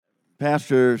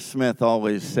Pastor Smith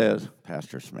always says,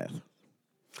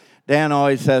 Dan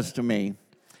always says to me,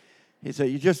 he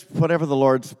said, you just, whatever the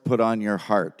Lord's put on your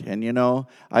heart. And you know,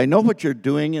 I know what you're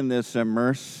doing in this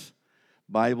Immerse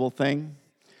Bible thing.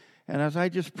 And as I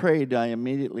just prayed, I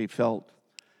immediately felt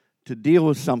to deal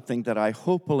with something that I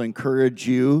hope will encourage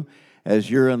you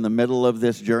as you're in the middle of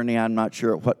this journey. I'm not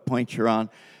sure at what point you're on,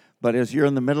 but as you're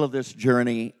in the middle of this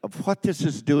journey of what this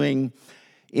is doing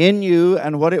in you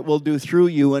and what it will do through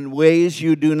you in ways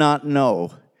you do not know,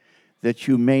 that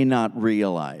you may not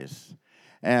realize.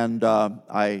 And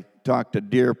I talked to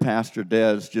dear Pastor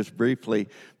Des just briefly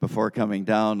before coming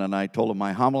down, and I told him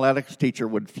my homiletics teacher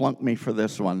would flunk me for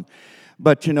this one.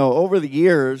 But, you know, over the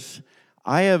years,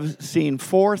 I have seen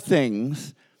four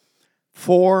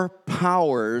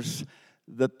powers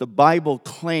that the Bible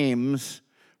claims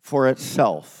for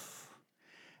itself.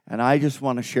 And I just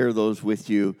want to share those with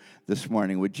you this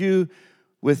morning. Would you,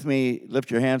 with me, lift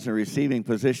your hands in a receiving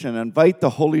position and invite the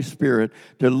Holy Spirit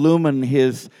to illumine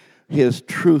His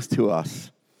truth to us.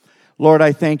 Lord,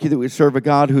 I thank you that we serve a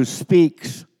God who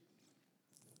speaks,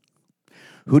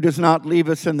 who does not leave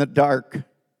us in the dark,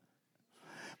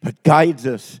 but guides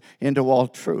us into all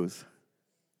truth.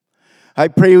 I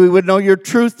pray we would know your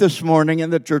truth this morning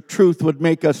and that your truth would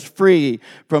make us free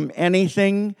from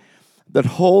anything that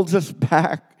holds us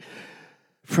back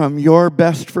from your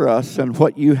best for us and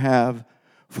what you have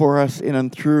for us in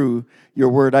and through your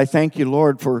word. I thank you,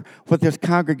 Lord, for what this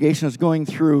congregation is going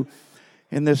through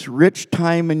in this rich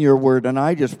time in your word. And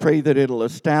I just pray that it'll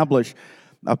establish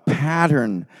a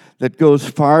pattern that goes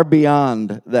far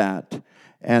beyond that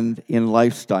and in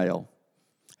lifestyle.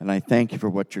 And I thank you for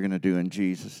what you're going to do in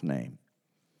Jesus' name.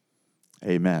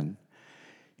 Amen.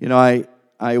 You know,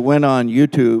 I went on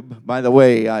YouTube. By the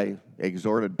way, I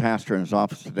exhorted Pastor in his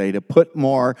office today to put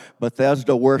more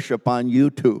Bethesda worship on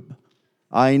YouTube.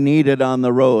 I need it on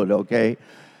the road, okay?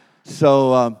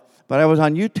 So, but I was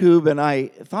on YouTube and I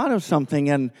thought of something,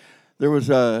 and there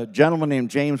was a gentleman named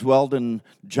James Weldon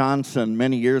Johnson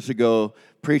many years ago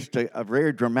preached a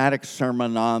very dramatic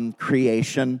sermon on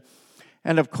creation.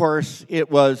 And of course, it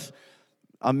was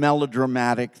a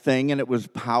melodramatic thing, and it was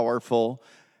powerful.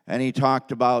 And he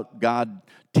talked about God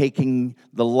taking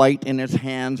the light in his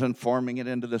hands and forming it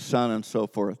into the sun and so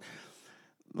forth.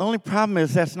 The only problem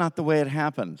is that's not the way it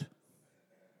happened.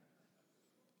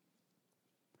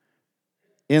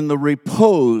 In the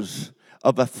repose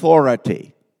of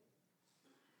authority,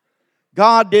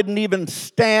 God didn't even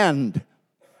stand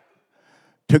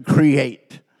to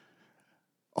create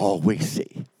all we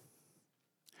see.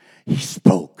 He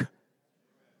spoke.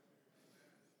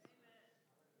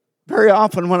 Very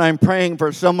often when I'm praying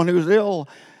for someone who's ill,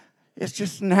 it's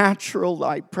just natural.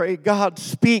 I pray, God,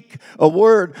 speak a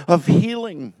word of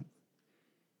healing.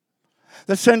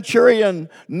 The centurion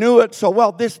knew it so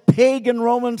well. This pagan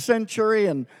Roman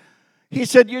centurion, he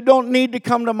said, you don't need to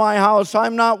come to my house.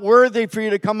 I'm not worthy for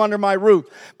you to come under my roof.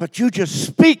 But you just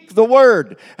speak the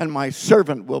word, and my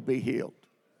servant will be healed.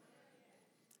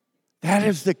 That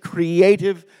is the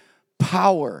creative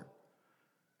power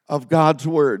of God's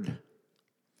word.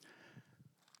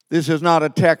 This is not a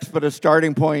text, but a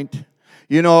starting point.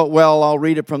 You know it well. I'll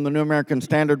read it from the New American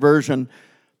Standard Version.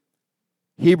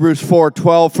 Hebrews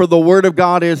 4:12, for the word of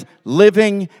God is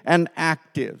living and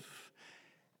active.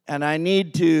 And I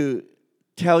need to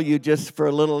tell you just for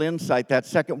a little insight, that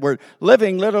second word,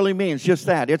 living, literally means just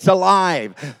that. It's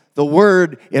alive. The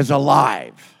word is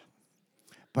alive.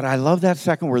 But I love that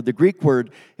second word. The Greek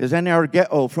word is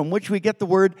energeo, from which we get the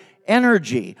word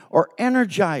energy or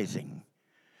energizing.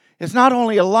 It's not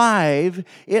only alive,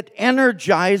 it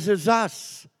energizes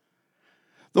us.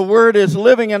 The word is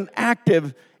living and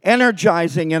active,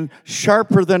 energizing and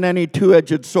sharper than any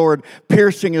two-edged sword,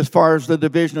 piercing as far as the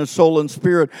division of soul and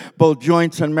spirit, both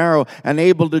joints and marrow, and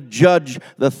able to judge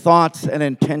the thoughts and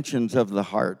intentions of the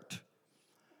heart.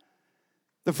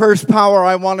 The first power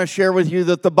I want to share with you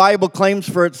that the Bible claims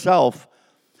for itself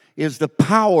is the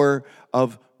power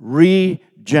of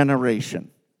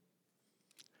regeneration.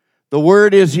 The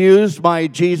word is used by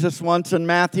Jesus once in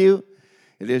Matthew.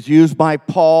 It is used by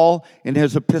Paul in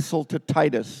his epistle to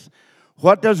Titus.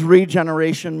 What does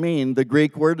regeneration mean? The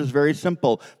Greek word is very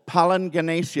simple.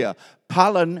 Palingenesia.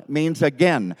 Palin means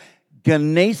again.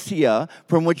 Genesia,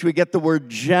 from which we get the word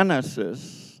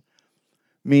Genesis,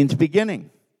 means beginning.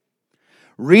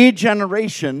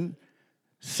 Regeneration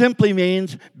simply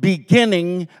means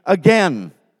beginning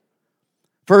again.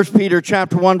 1 Peter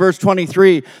chapter 1, verse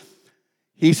 23,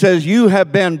 he says, you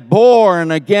have been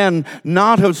born again,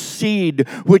 not of seed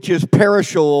which is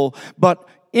perishable, but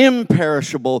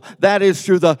imperishable. That is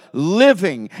through the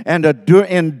living and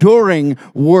enduring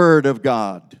Word of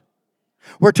God.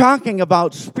 We're talking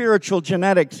about spiritual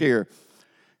genetics here.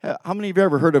 How many of you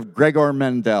ever heard of Gregor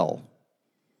Mendel?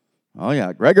 Oh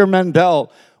yeah, Gregor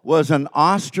Mendel was an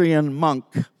Austrian monk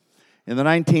in the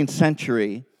 19th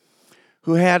century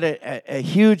who had a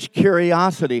huge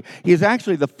curiosity. He's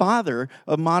actually the father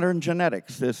of modern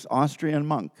genetics, this Austrian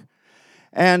monk.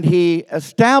 And he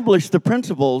established the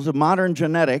principles of modern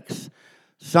genetics.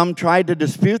 Some tried to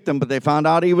dispute them, but they found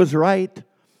out he was right.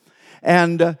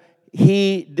 And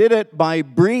he did it by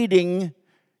breeding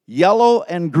yellow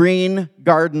and green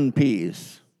garden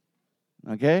peas.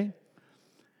 Okay?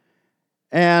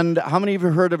 And how many of you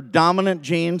have heard of dominant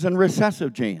genes and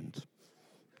recessive genes?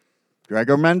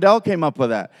 Gregor Mendel came up with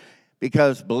that.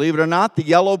 Because, believe it or not, the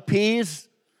yellow peas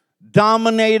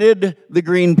dominated the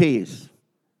green peas.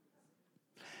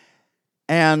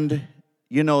 And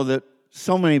you know that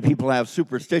so many people have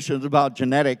superstitions about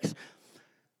genetics.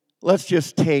 Let's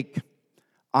just take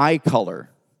eye color.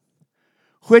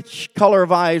 Which color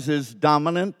of eyes is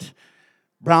dominant,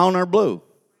 brown or blue?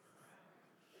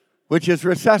 Which is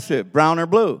recessive, brown or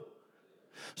blue?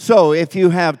 So if you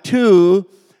have two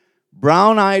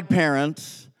brown-eyed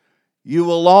parents, you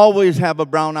will always have a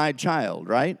brown-eyed child,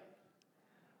 right?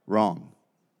 Wrong.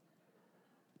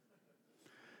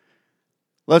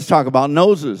 Let's talk about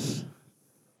noses.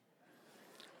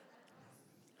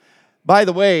 By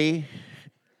the way,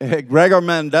 Gregor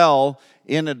Mendel,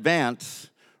 in advance,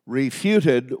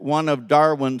 refuted one of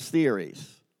Darwin's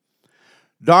theories.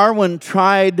 Darwin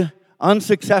tried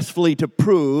unsuccessfully to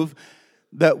prove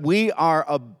that we are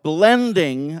a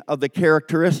blending of the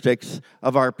characteristics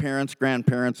of our parents,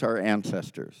 grandparents, our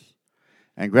ancestors.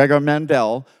 And Gregor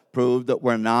Mendel proved that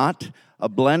we're not a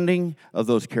blending of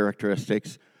those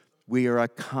characteristics. We are a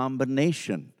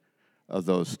combination of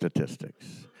those statistics,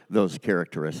 those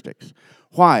characteristics.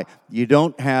 Why? You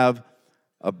don't have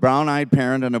a brown-eyed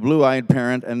parent and a blue-eyed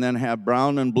parent and then have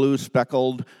brown and blue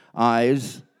speckled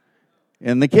eyes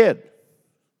in the kid.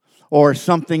 Or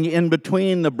something in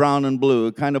between the brown and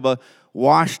blue, kind of a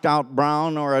washed-out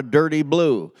brown or a dirty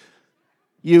blue.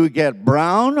 You get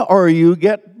brown or you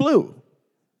get blue.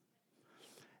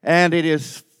 And it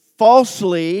is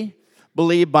falsely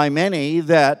believed by many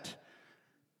that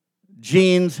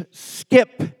genes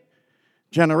skip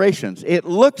generations. It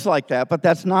looks like that, but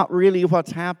that's not really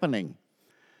what's happening.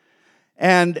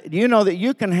 And you know that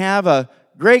you can have a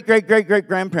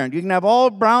great-great-great-great-grandparent. You can have all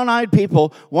brown-eyed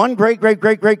people, one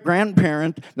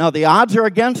great-great-great-great-grandparent. Now, the odds are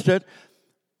against it,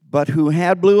 but who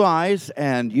had blue eyes,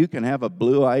 and you can have a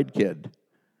blue-eyed kid.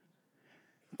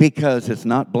 Because it's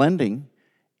not blending,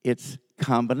 it's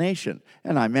combination.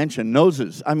 And I mentioned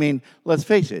noses. I mean, let's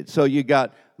face it. So you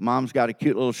got, mom's got a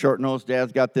cute little short nose,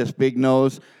 dad's got this big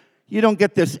nose. You don't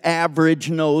get this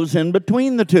average nose in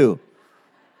between the two.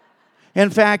 In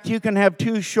fact, you can have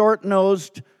two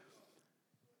short-nosed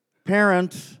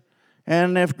parents,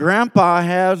 and if grandpa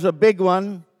has a big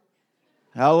one,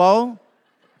 hello?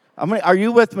 Are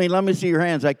you with me? Let me see your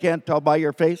hands. I can't tell by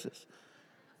your faces.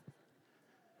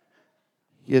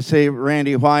 You say,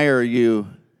 Randy, why are you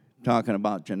talking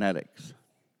about genetics?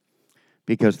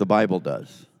 Because the Bible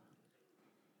does.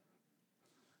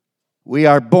 We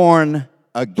are born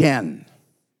again.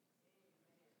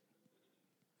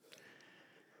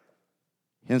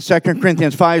 In 2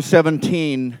 Corinthians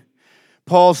 5:17,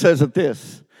 Paul says it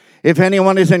this: if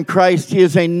anyone is in Christ, he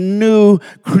is a new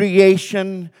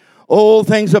creation. Old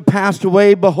things have passed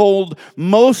away. Behold,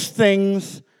 all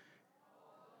things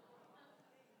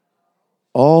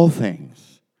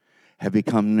have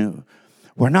become new.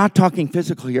 We're not talking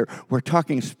physical here. We're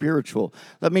talking spiritual.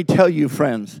 Let me tell you,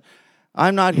 friends,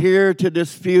 I'm not here to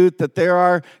dispute that there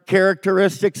are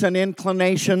characteristics and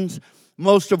inclinations,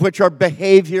 most of which are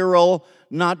behavioral,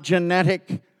 not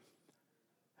genetic.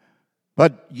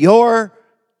 But your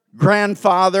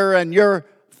grandfather and your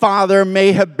father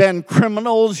may have been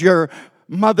criminals. Your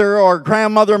mother or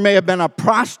grandmother may have been a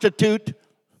prostitute.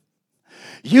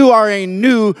 You are a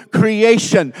new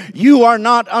creation. You are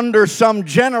not under some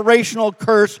generational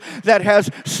curse that has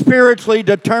spiritually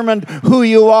determined who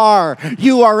you are.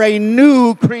 You are a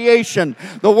new creation.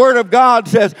 The Word of God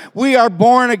says we are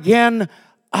born again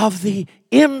of the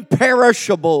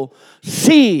imperishable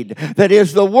seed that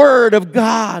is the Word of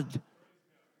God.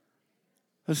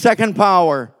 The second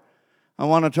power I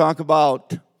want to talk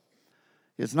about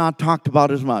is not talked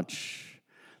about as much.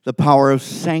 The power of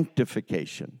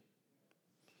sanctification.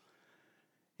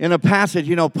 In a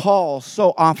passage, Paul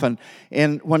so often,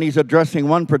 when he's addressing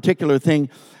one particular thing,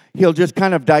 he'll just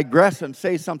kind of digress and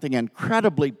say something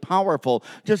incredibly powerful,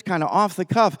 just kind of off the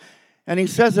cuff. And he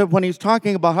says that when he's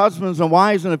talking about husbands and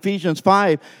wives in Ephesians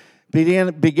 5,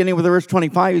 beginning with verse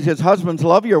 25, he says, husbands,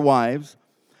 love your wives,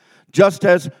 just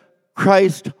as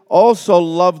Christ also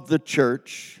loved the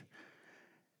church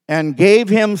and gave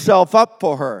himself up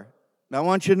for her. Now, I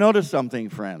want you to notice something,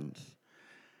 friends.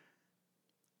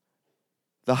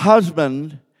 The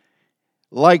husband,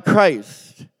 like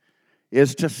Christ,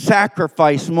 is to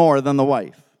sacrifice more than the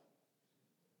wife.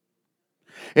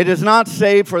 It does not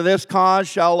say, for this cause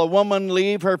shall a woman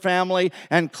leave her family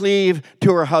and cleave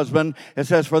to her husband. It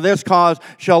says, for this cause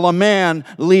shall a man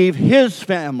leave his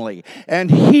family, and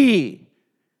he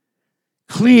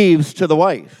cleaves to the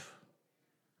wife.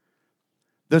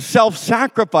 The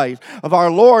self-sacrifice of our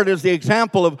Lord is the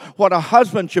example of what a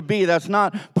husband should be. That's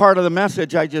not part of the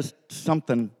message.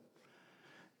 Something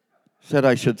said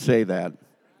I should say that.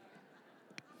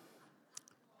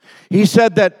 He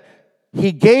said that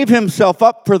he gave himself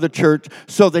up for the church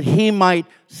so that he might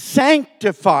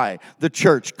sanctify the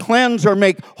church, cleanse or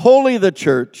make holy the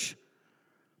church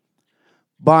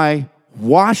by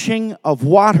washing of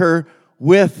water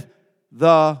with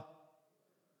the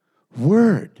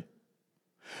Word.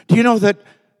 Do you know that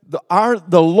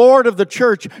the Lord of the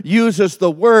church uses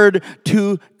the Word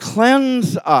to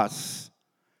cleanse us?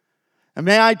 And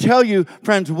may I tell you,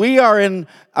 friends, we are in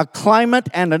a climate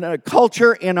and a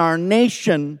culture in our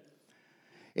nation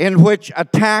in which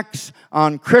attacks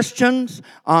on Christians,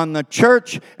 on the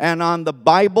church, and on the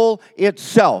Bible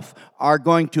itself are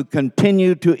going to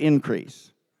continue to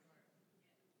increase.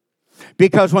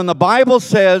 Because when the Bible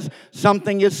says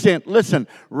something is sin, listen,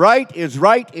 right is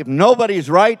right if nobody's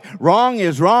right, wrong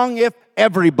is wrong if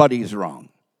everybody's wrong.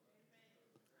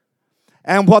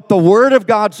 And what the Word of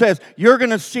God says, you're going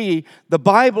to see the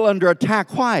Bible under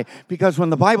attack. Why? Because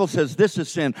when the Bible says this is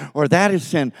sin or that is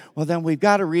sin, well, then we've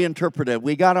got to reinterpret it.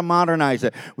 We've got to modernize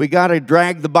it. We've got to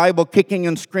drag the Bible kicking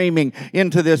and screaming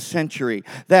into this century.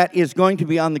 That is going to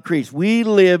be on the crease. We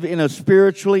live in a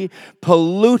spiritually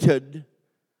polluted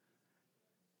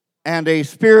and a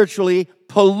spiritually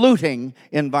polluting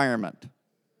environment.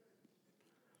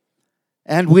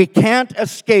 And we can't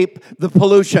escape the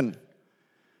pollution.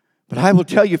 But I will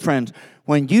tell you, friends,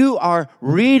 when you are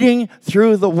reading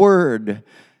through the Word,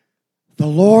 the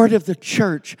Lord of the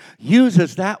church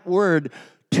uses that Word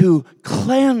to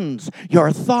cleanse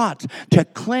your thoughts, to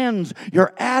cleanse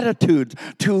your attitudes,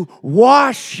 to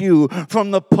wash you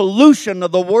from the pollution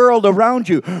of the world around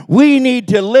you. We need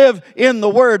to live in the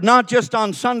Word, not just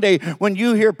on Sunday when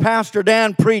you hear Pastor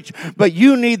Dan preach, but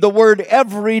you need the Word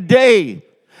every day.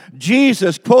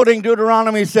 Jesus, quoting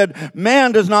Deuteronomy, said,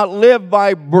 man does not live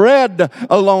by bread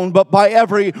alone, but by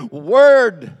every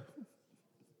word.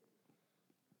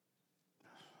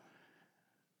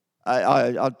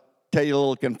 I'll tell you a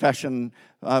little confession.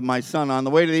 My son, on the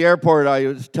way to the airport, I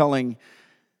was telling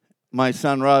my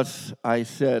son Russ, I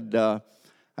said, Dan's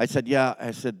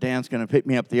going to pick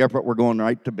me up at the airport. We're going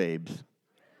right to Babes.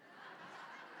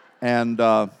 And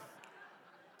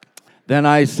then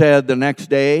I said the next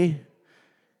day,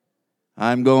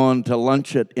 I'm going to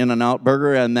lunch at In-N-Out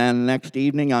Burger, and then next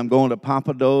evening I'm going to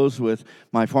Papa Do's with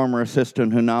my former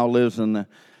assistant who now lives in the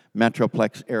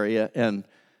Metroplex area. And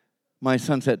my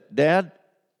son said, Dad,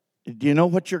 do you know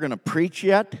what you're going to preach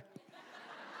yet?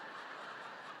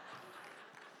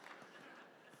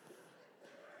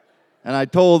 And I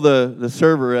told the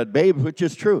server at Babes, which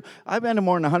is true. I've been to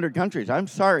more than 100 countries. I'm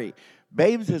sorry.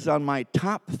 Babes is on my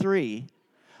top 3,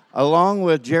 along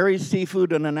with Jerry's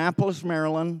Seafood in Annapolis,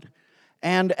 Maryland,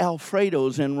 and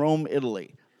Alfredo's in Rome,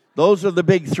 Italy. Those are the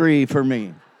big 3 for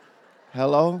me.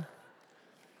 Hello?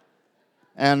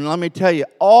 And let me tell you,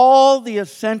 all the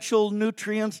essential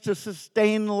nutrients to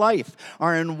sustain life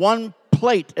are in one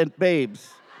plate at Babes.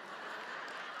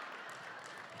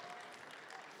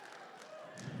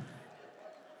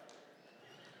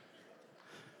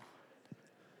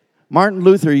 Martin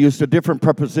Luther used a different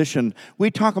preposition.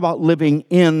 We talk about living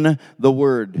in the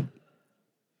Word.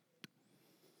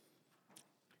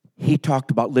 He talked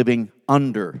about living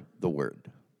under the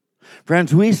Word.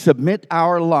 Friends, we submit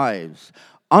our lives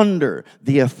under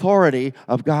the authority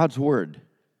of God's Word.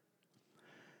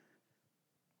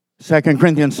 2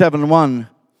 Corinthians 7:1,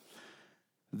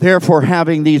 therefore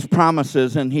having these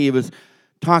promises, and he was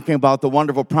talking about the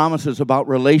wonderful promises about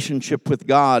relationship with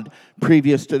God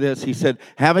previous to this. He said,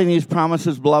 having these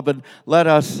promises, beloved, let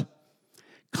us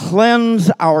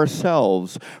cleanse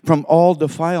ourselves from all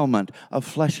defilement of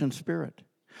flesh and spirit.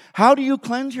 How do you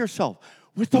cleanse yourself?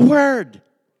 With the Word.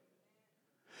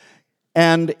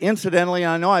 And incidentally,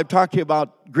 I know I've talked to you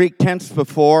about Greek tense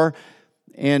before.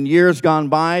 In years gone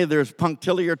by, there's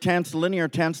punctiliar tense, linear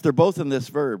tense. They're both in this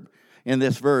verb, in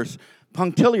this verse.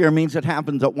 Punctiliar means it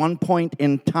happens at one point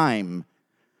in time.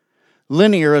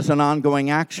 Linear is an ongoing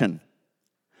action.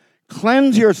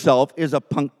 Cleanse yourself is a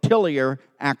punctiliar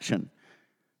action.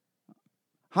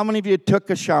 How many of you took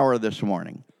a shower this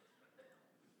morning?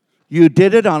 You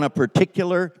did it on a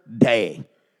particular day.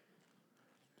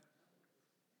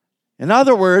 In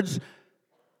other words,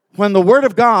 when the Word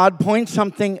of God points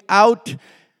something out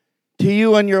to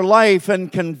you in your life and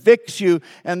convicts you,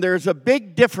 and there's a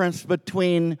big difference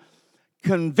between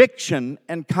conviction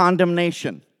and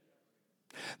condemnation.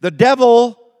 The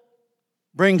devil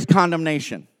brings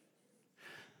condemnation.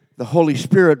 The Holy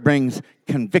Spirit brings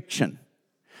conviction.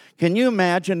 Can you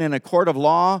imagine in a court of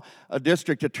law, a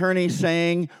district attorney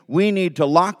saying, we need to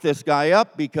lock this guy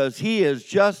up because he is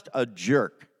just a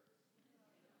jerk?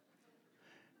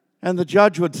 And the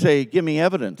judge would say, give me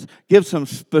evidence. Give some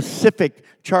specific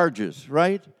charges,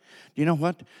 right? You know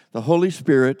what? The Holy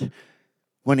Spirit,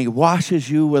 when He washes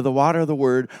you with the water of the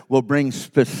Word, will bring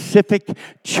specific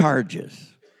charges.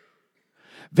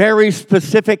 Very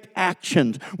specific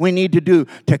actions we need to do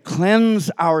to cleanse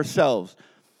ourselves.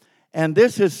 And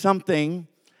this is something,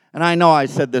 and I know I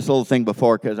said this little thing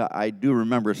before because I do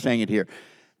remember saying it here,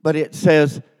 but it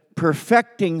says,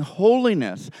 perfecting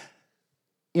holiness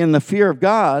in the fear of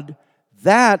God,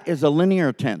 that is a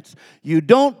linear tense. You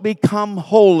don't become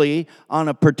holy on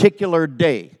a particular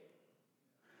day,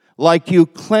 like you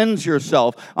cleanse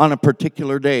yourself on a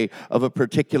particular day of a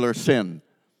particular sin.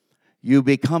 You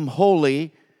become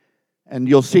holy, and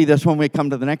you'll see this when we come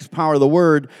to the next power of the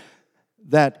Word,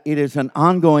 that it is an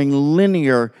ongoing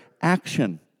linear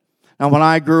action. Now, when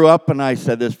I grew up, and I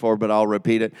said this before, but I'll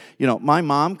repeat it, my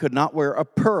mom could not wear a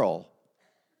pearl.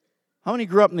 How many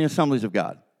grew up in the Assemblies of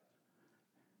God?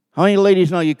 How many ladies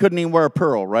know you couldn't even wear a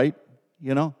pearl, right?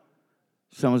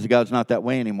 Assemblies of God's not that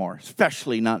way anymore,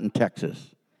 especially not in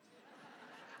Texas.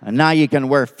 And now you can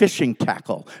wear fishing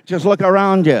tackle. Just look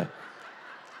around you.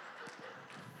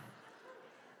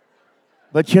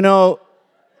 But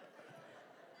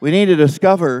we need to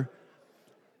discover,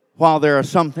 while there are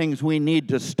some things we need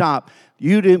to stop,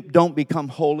 you don't become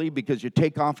holy because you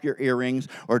take off your earrings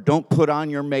or don't put on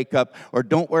your makeup or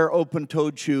don't wear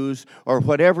open-toed shoes or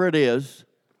whatever it is.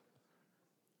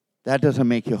 That doesn't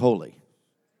make you holy.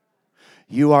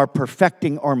 You are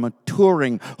perfecting or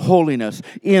maturing holiness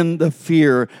in the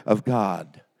fear of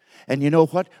God. And you know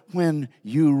what? When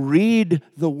you read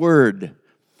the Word,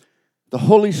 the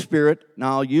Holy Spirit,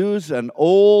 now I'll use an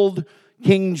old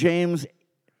King James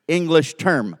English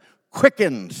term,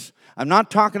 quickens. I'm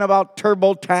not talking about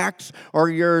TurboTax or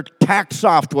your tax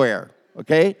software,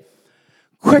 okay?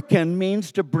 Quicken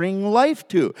means to bring life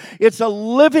to. It's a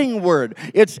living word.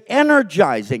 It's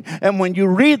energizing. And when you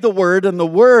read the Word and the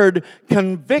Word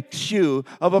convicts you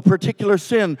of a particular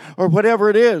sin or whatever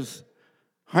it is,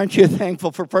 aren't you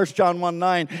thankful for 1 John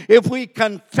 1:9? If we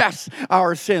confess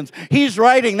our sins, He's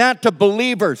writing that to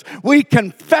believers. We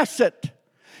confess it.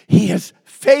 He is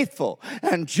faithful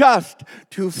and just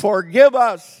to forgive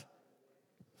us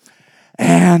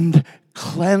and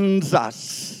cleanse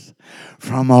us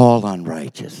from all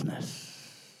unrighteousness.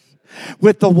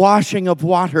 With the washing of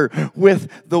water, with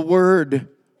the Word.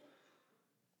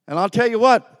 And I'll tell you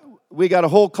what, we got a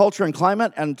whole culture and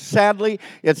climate, and sadly,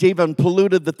 it's even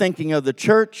polluted the thinking of the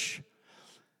church,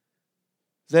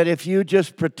 that if you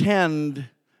just pretend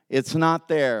it's not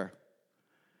there,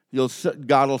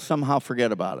 God will somehow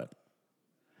forget about it.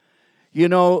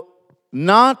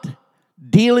 Not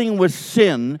dealing with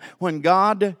sin when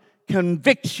God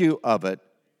convicts you of it.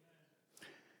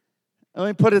 Let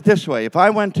me put it this way. If I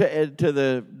went to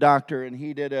the doctor and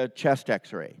he did a chest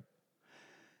x-ray,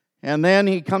 and then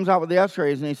he comes out with the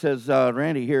x-rays and he says,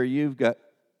 Randy, here, you've got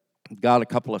a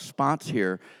couple of spots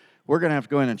here. We're going to have to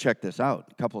go in and check this out.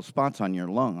 A couple of spots on your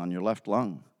lung, on your left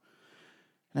lung.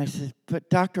 And I said, but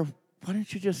doctor, why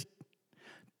don't you just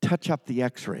touch up the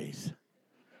x-rays?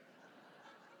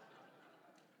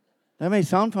 That may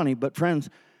sound funny, but friends,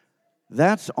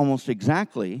 that's almost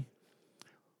exactly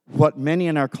what many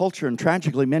in our culture, and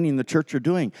tragically many in the church, are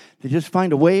doing. They just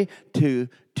find a way to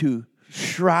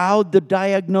shroud the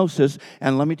diagnosis,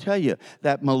 and let me tell you,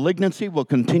 that malignancy will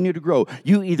continue to grow.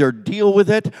 You either deal with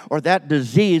it, or that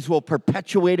disease will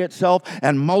perpetuate itself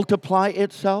and multiply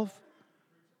itself.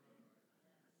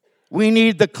 We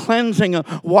need the cleansing,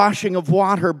 washing of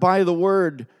water by the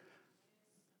Word.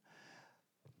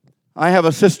 I have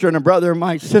a sister and a brother.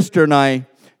 My sister and I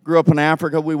grew up in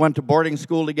Africa. We went to boarding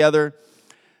school together.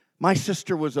 My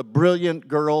sister was a brilliant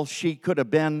girl. She could have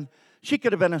been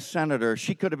a senator.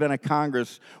 She could have been a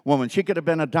congresswoman. She could have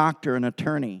been a doctor, an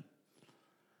attorney.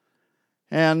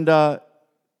 And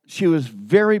she was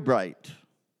very bright.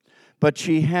 But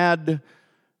she had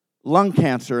lung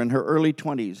cancer in her early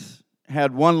 20s,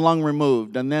 had one lung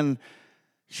removed, and then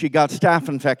she got staph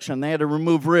infection. They had to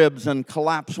remove ribs and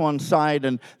collapse one side,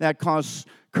 and that caused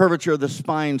curvature of the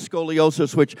spine,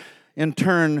 scoliosis, which in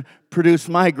turn produced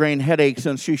migraine headaches,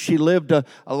 and she lived a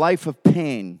life of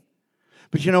pain.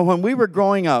 But you know, when we were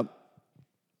growing up,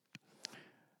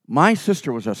 my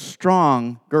sister was a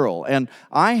strong girl, and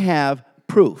I have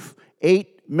proof,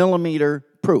 8mm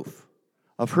proof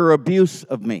of her abuse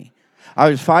of me. I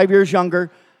was 5 years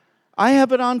younger. I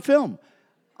have it on film.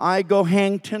 I go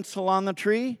hang tinsel on the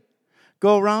tree,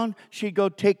 go around. She'd go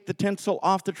take the tinsel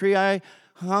off the tree I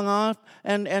hung off,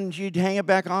 and she'd hang it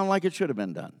back on like it should have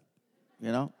been done.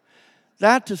 You know?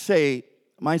 That to say,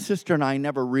 my sister and I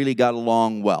never really got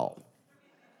along well.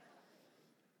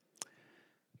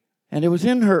 And it was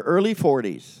in her early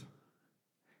 40s.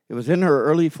 It was in her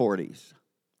early 40s.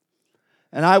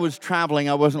 And I was traveling.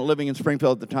 I wasn't living in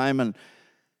Springfield at the time, and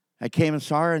I came and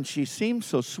saw her, and she seemed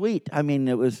so sweet. I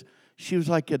mean, she was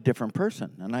like a different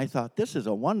person. And I thought, this is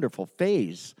a wonderful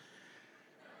phase,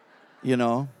 you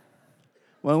know.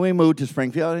 When we moved to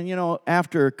Springfield, and, you know,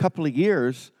 after a couple of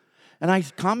years, and I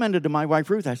commented to my wife,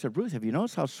 Ruth, I said, Ruth, have you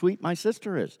noticed how sweet my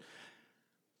sister is?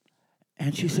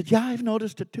 And she said, yeah, I've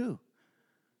noticed it too.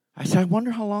 I said, I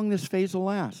wonder how long this phase will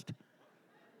last.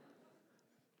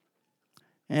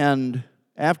 And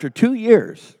after 2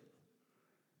 years,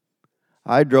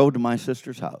 I drove to my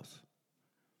sister's house.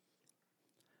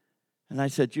 And I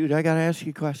said, Jude, I got to ask you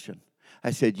a question.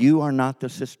 I said, you are not the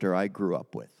sister I grew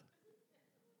up with.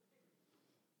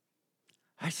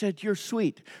 I said, you're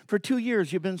sweet. For 2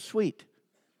 years, you've been sweet.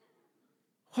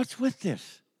 What's with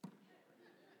this?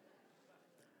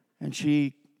 And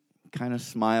she kind of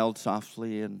smiled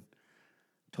softly and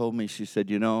told me, she said,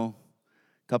 you know,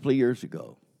 a couple of years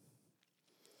ago,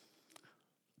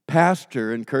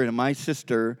 pastor encouraged, my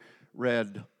sister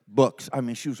read books. I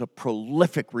mean, she was a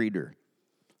prolific reader.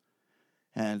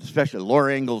 And especially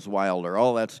Laura Ingalls Wilder,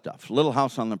 all that stuff. Little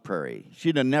House on the Prairie.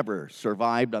 She'd have never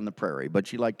survived on the prairie, but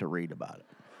she liked to read about it.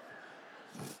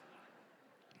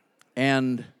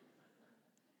 And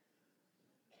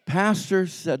pastor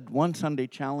said one Sunday,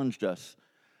 challenged us,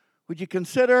 would you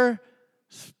consider,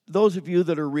 those of you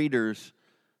that are readers,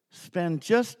 spend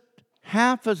just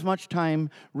half as much time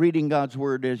reading God's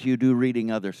Word as you do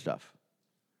reading other stuff?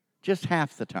 Just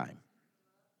half the time.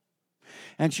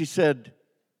 And she said,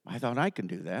 I thought I can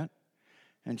do that.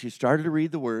 And she started to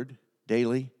read the Word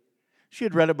daily. She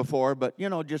had read it before, but, you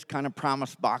know, just kind of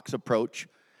promise box approach.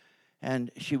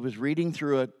 And she was reading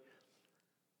through it.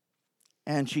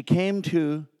 And she came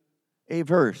to a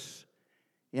verse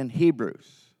in Hebrews.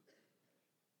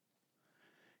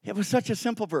 It was such a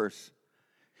simple verse.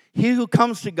 He who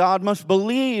comes to God must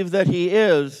believe that He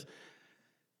is,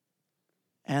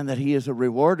 and that He is a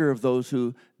rewarder of those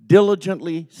who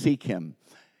diligently seek Him.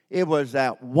 It was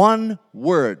that one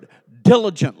word,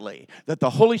 diligently, that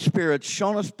the Holy Spirit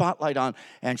shone a spotlight on,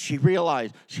 and she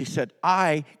realized, she said,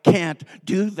 I can't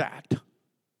do that.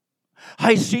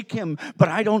 I seek Him, but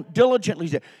I don't diligently.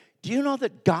 Do you know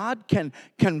that God can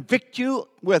convict you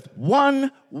with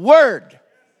one word?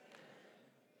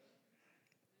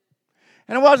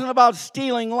 And it wasn't about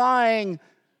stealing, lying.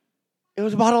 It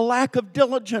was about a lack of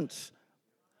diligence.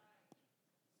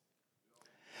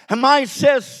 And my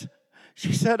sis,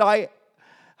 she said, I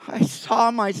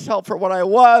saw myself for what I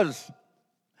was.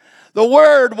 The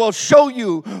Word will show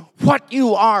you what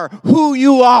you are, who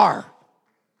you are.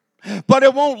 But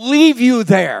it won't leave you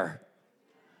there.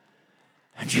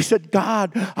 And she said,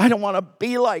 God, I don't want to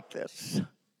be like this.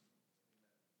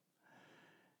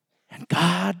 And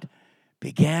God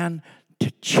began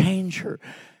to change her.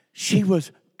 She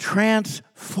was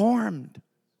transformed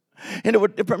into a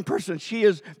different person. She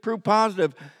is proof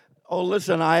positive. Oh,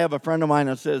 listen, I have a friend of mine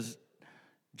that says,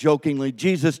 jokingly,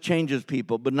 Jesus changes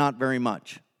people, but not very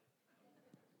much.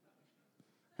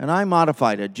 And I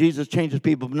modified it. Jesus changes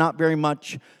people, but not very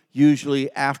much,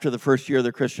 usually after the first year of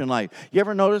their Christian life. You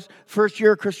ever notice, first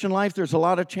year of Christian life, there's a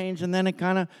lot of change, and then it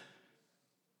kind of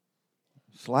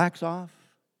slacks off?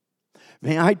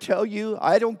 May I tell you,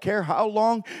 I don't care how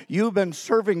long you've been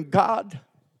serving God,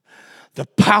 the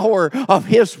power of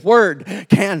His Word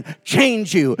can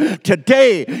change you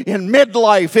today, in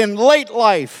midlife, in late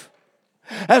life.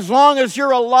 As long as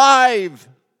you're alive,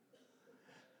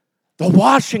 the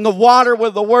washing of water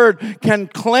with the Word can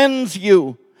cleanse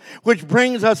you. Which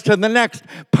brings us to the next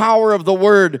power of the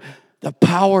Word, the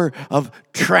power of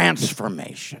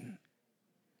transformation.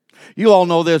 You all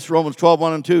know this, Romans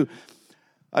 12:1 and 2.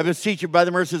 I beseech you by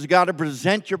the mercies of God to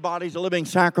present your bodies a living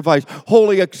sacrifice,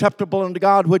 wholly acceptable unto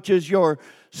God, which is your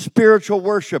spiritual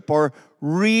worship or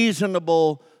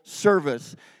reasonable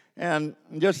service. And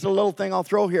just a little thing I'll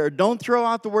throw here. Don't throw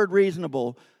out the word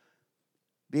reasonable.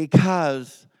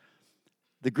 Because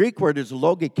the Greek word is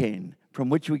logikein, from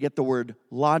which we get the word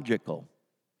logical.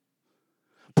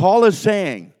 Paul is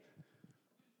saying,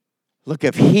 look,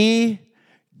 if he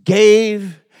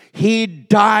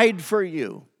died for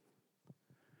you,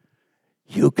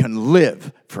 you can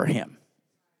live for him.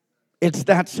 It's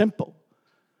that simple.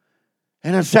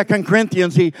 And in 2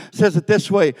 Corinthians, he says it this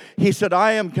way. He said,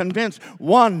 I am convinced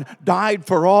one died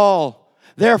for all.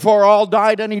 Therefore, all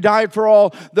died, and he died for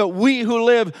all, that we who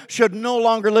live should no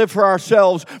longer live for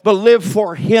ourselves, but live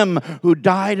for him who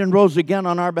died and rose again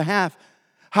on our behalf.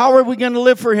 How are we going to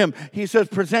live for him? He says,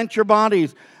 present your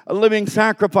bodies a living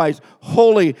sacrifice,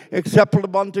 holy,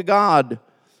 acceptable unto God,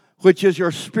 which is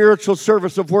your spiritual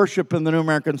service of worship in the New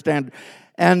American Standard.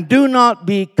 And do not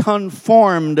be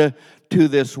conformed to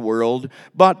this world,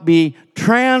 but be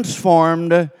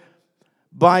transformed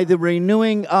by the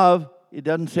renewing of, it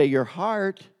doesn't say your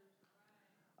heart,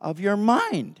 of your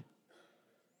mind.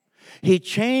 He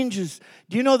changes.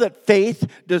 Do you know that faith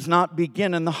does not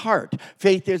begin in the heart?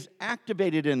 Faith is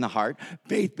activated in the heart.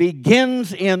 Faith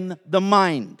begins in the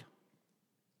mind.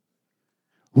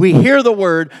 We hear the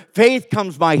word. Faith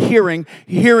comes by hearing,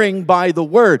 hearing by the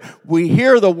word. We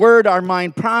hear the word, our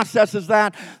mind processes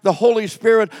that. The Holy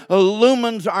Spirit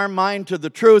illumines our mind to the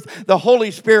truth. The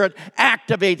Holy Spirit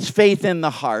activates faith in the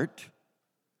heart.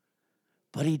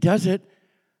 But he does it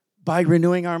by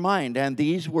renewing our mind. And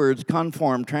these words,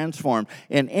 conform, transform,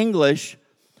 in English,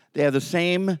 they have the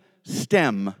same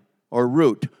stem or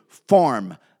root,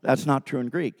 form. That's not true in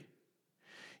Greek.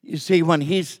 You see, when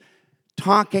he's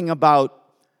talking about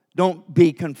don't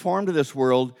be conformed to this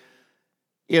world,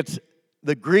 it's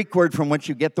the Greek word from which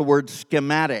you get the word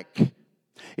schematic.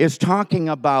 It's talking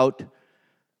about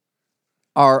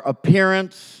our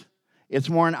appearance. It's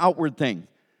more an outward thing.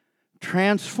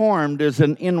 Transformed is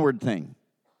an inward thing.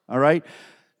 All right?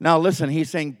 Now listen, he's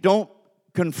saying don't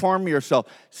conform yourself.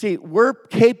 See, we're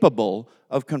capable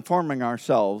of conforming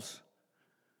ourselves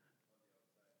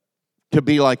to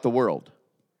be like the world.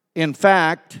 In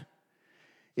fact,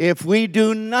 if we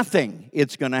do nothing,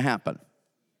 it's going to happen.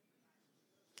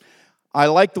 I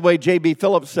like the way J.B.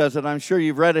 Phillips says it. I'm sure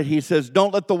you've read it. He says,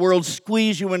 don't let the world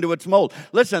squeeze you into its mold.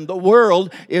 Listen, the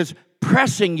world is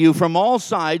pressing you from all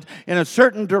sides in a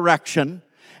certain direction.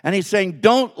 And he's saying,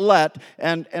 don't let,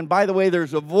 and by the way,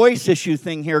 there's a voice issue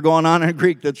thing here going on in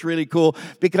Greek that's really cool,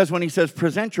 because when he says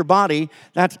present your body,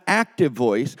 that's active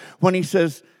voice. When he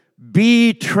says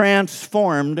be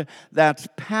transformed, that's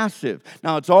passive.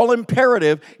 Now, it's all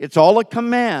imperative, it's all a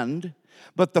command,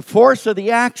 but the force of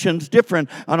the action's different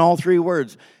on all three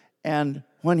words. And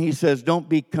when he says don't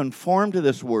be conformed to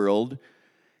this world,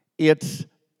 it's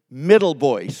middle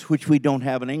voice, which we don't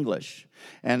have in English.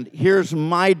 And here's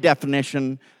my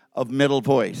definition of middle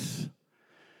voice.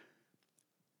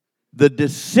 The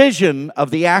decision of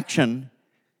the action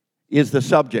is the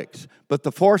subject's, but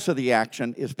the force of the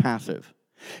action is passive.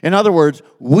 In other words,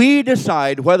 we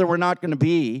decide whether we're not going to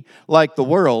be like the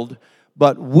world,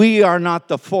 but we are not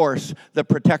the force that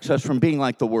protects us from being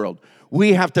like the world.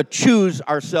 We have to choose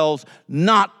ourselves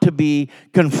not to be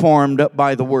conformed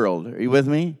by the world. Are you with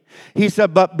me? He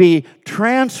said, but be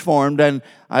transformed, and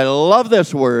I love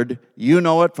this word. You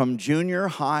know it from junior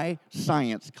high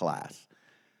science class.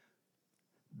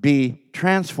 Be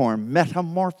transformed,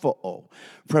 metamorpho,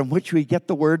 from which we get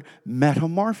the word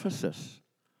metamorphosis.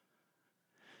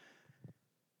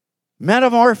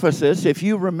 Metamorphosis, if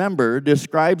you remember,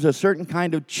 describes a certain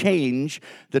kind of change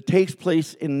that takes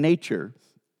place in nature,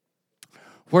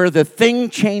 where the thing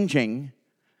changing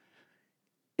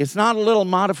is not a little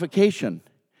modification.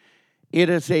 It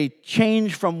is a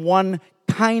change from one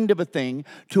kind of a thing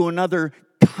to another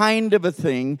kind of a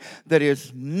thing that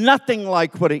is nothing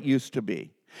like what it used to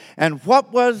be. And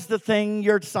what was the thing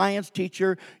your science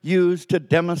teacher used to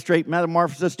demonstrate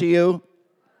metamorphosis to you?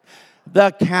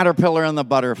 The caterpillar and the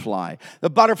butterfly. The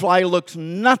butterfly looks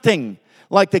nothing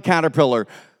like the caterpillar.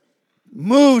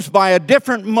 Moves by a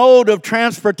different mode of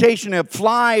transportation. It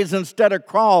flies instead of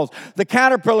crawls. The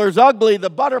caterpillar's ugly.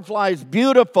 The butterfly's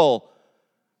beautiful.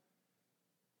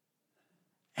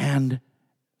 And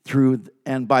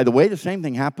by the way, the same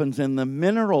thing happens in the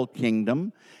mineral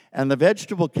kingdom and the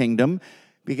vegetable kingdom.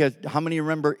 Because how many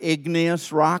remember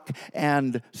igneous rock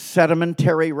and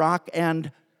sedimentary rock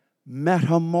and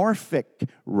metamorphic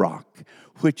rock,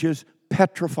 which is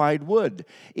petrified wood?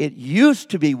 It used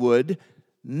to be wood,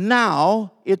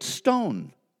 now it's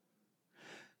stone.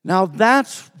 Now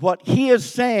that's what he is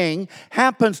saying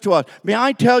happens to us. May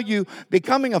I tell you,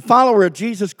 becoming a follower of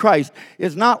Jesus Christ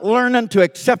is not learning to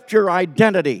accept your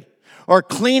identity or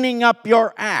cleaning up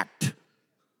your act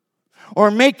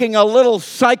or making a little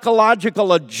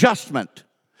psychological adjustment.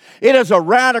 It is a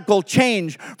radical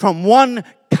change from one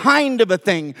kind of a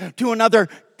thing to another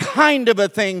kind of a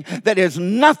thing that is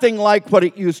nothing like what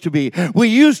it used to be. We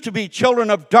used to be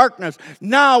children of darkness.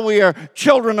 Now we are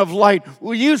children of light.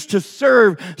 We used to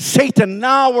serve Satan.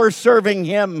 Now we're serving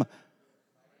him.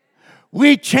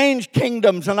 We change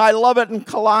kingdoms, and I love it in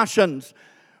Colossians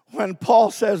when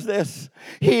Paul says this.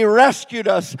 He rescued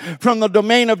us from the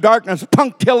domain of darkness,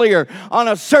 punctiliar, on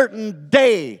a certain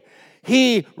day.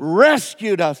 He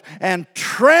rescued us and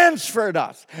transferred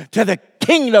us to the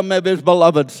kingdom of his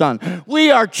beloved Son.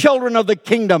 We are children of the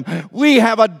kingdom. We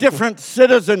have a different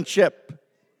citizenship.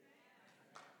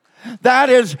 That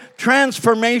is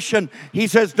transformation. He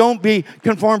says, don't be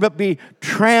conformed, but be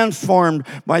transformed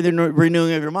by the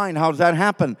renewing of your mind. How does that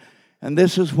happen? And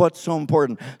this is what's so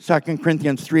important. 2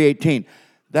 Corinthians 3:18.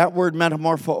 That word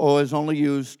metamorpho is only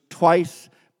used twice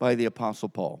by the Apostle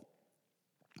Paul.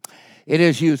 It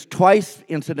is used twice,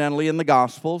 incidentally, in the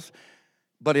Gospels,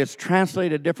 but it's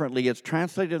translated differently. It's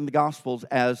translated in the Gospels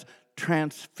as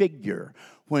transfigure,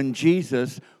 when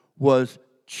Jesus was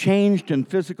changed in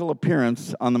physical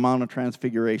appearance on the Mount of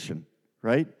Transfiguration,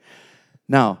 right?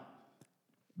 Now,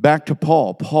 back to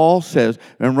Paul. Paul says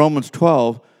in Romans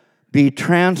 12, be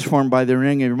transformed by the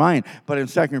renewing of your mind. But in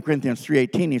 2 Corinthians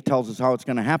 3:18, he tells us how it's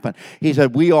going to happen. He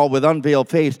said, we all with unveiled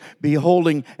face,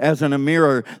 beholding as in a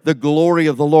mirror the glory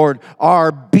of the Lord,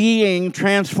 are being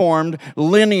transformed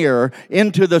linear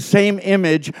into the same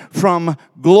image from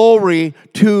glory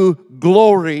to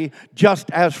glory,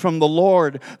 just as from the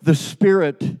Lord, the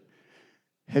Spirit.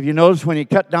 Have you noticed when you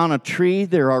cut down a tree,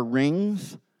 there are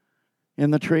rings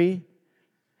in the tree?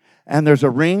 And there's a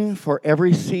ring for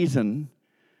every season.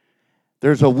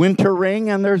 There's a winter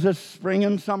ring and there's a spring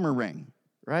and summer ring,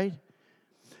 right?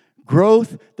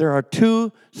 Growth, there are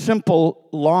two simple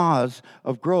laws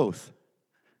of growth.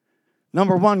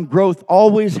 Number one, growth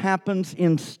always happens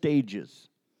in stages.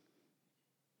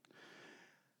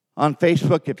 On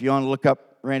Facebook, if you want to look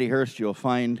up Randy Hurst, you'll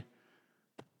find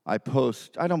I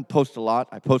don't post a lot.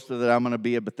 I posted that I'm going to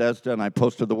be at Bethesda, and I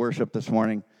posted the worship this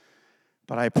morning.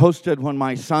 But I posted when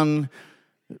my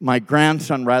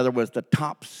grandson, was the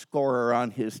top scorer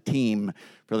on his team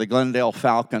for the Glendale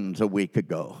Falcons a week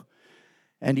ago.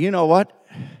 And you know what?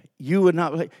 You would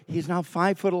not. He's now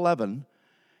 5'11",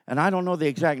 and I don't know the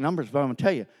exact numbers, but I'm going to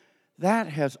tell you, that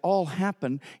has all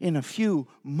happened in a few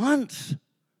months.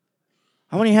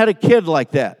 How many had a kid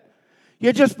like that?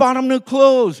 You just bought them new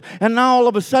clothes, and now all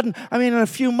of a sudden, in a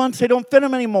few months, they don't fit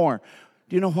them anymore.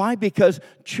 Do you know why? Because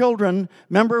children,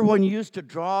 remember when you used to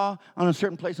draw on a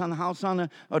certain place on the house, on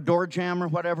a door jamb or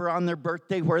whatever, on their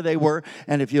birthday where they were?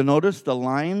 And if you notice, the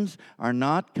lines are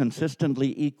not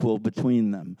consistently equal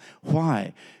between them.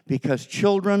 Why? Because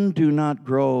children do not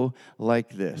grow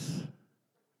like this.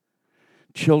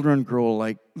 Children grow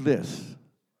like this.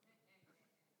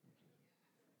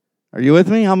 Are you with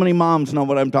me? How many moms know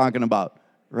what I'm talking about?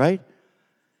 Right?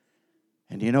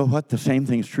 And you know what? The same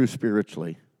thing is true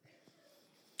spiritually.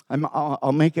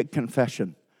 I'll make a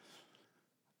confession.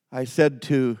 I said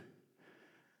to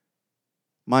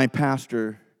my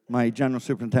pastor, my general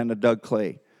superintendent, Doug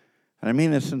Clay, and I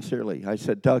mean this sincerely. I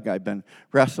said, Doug, I've been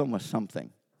wrestling with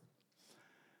something.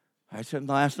 I said, in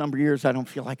the last number of years, I don't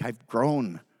feel like I've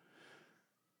grown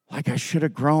like I should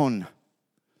have grown.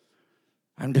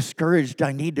 I'm discouraged.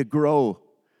 I need to grow.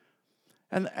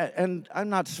 And I'm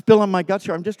not spilling my guts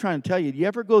here. I'm just trying to tell you, do you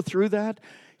ever go through that?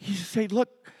 You say, look,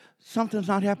 something's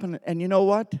not happening. And you know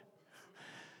what?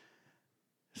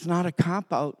 It's not a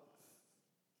cop-out.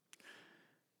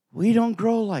 We don't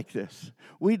grow like this.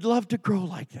 We'd love to grow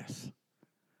like this.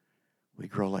 We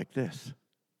grow like this.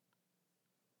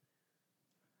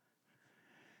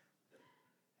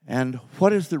 And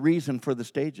what is the reason for the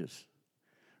stages?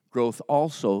 Growth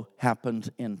also happens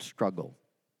in struggle.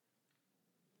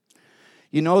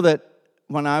 You know that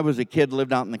when I was a kid,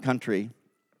 lived out in the country,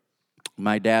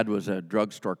 my dad was a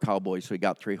drugstore cowboy, so he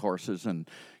got 3 horses and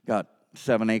got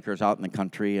 7 acres out in the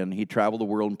country, and he traveled the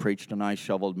world and preached, and I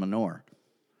shoveled manure.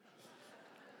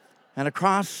 And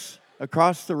across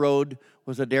the road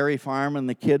was a dairy farm, and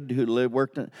the kid who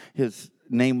worked, his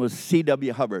name was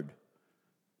C.W. Hubbard.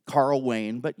 Carl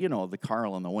Wayne, but you know, the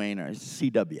Carl and the Wayne are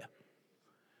C.W.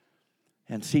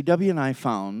 And C.W. and I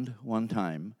found one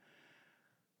time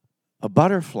a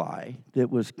butterfly that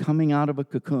was coming out of a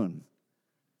cocoon.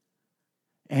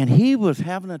 And he was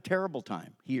having a terrible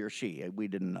time, he or she. We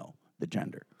didn't know the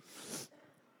gender.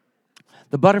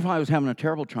 The butterfly was having a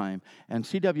terrible time, and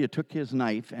C.W. took his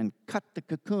knife and cut the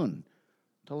cocoon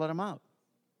to let him out.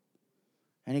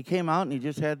 And he came out, and he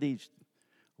just had these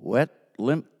wet,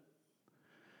 limp.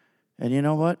 And you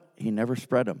know what? He never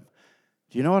spread them.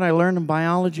 Do you know what I learned in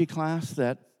biology class?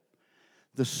 That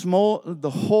the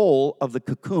hole of the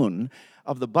cocoon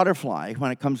of the butterfly,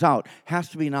 when it comes out, has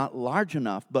to be not large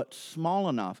enough, but small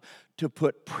enough to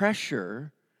put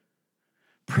pressure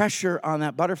on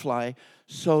that butterfly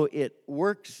so it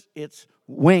works its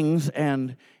wings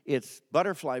and its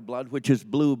butterfly blood, which is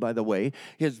blue, by the way.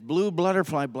 His blue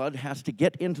butterfly blood has to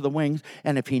get into the wings,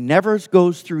 and if he never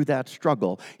goes through that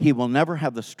struggle, he will never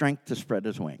have the strength to spread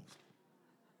his wings.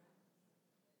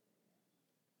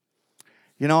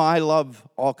 You know, I love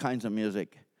all kinds of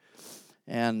music,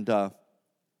 and I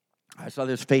saw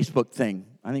this Facebook thing.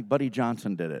 I think Buddy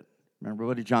Johnson did it. Remember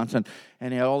Buddy Johnson?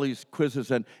 And he had all these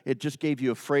quizzes, and it just gave you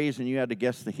a phrase, and you had to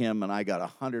guess the hymn, and I got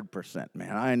 100%.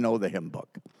 Man, I know the hymn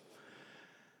book.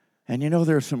 And you know,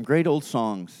 there's some great old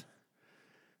songs.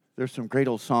 There's some great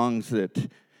old songs that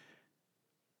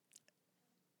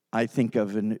I think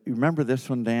of. And you remember this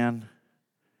one, Dan?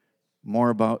 More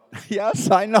about...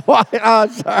 Yes, I know.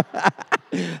 Sorry.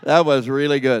 That was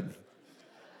really good.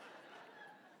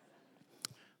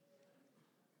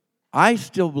 I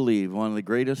still believe one of the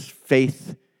greatest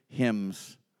faith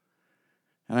hymns,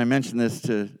 and I mentioned this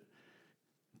to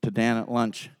Dan at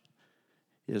lunch,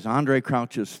 is Andre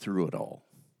Crouch's Through It All.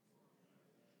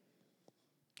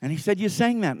 And he said, you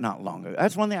sang that not long ago.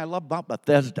 That's one thing I love about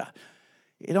Bethesda.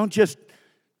 You don't just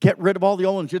get rid of all the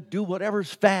old ones, just do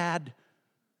whatever's fad.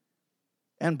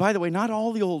 And by the way, not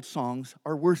all the old songs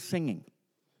are worth singing.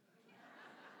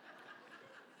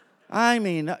 I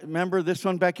mean, remember this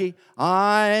one, Becky?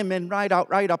 I'm in right out,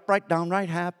 right up, right down, right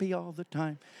happy all the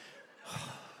time.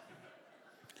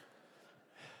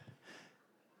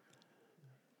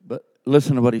 But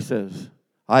listen to what he says.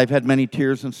 I've had many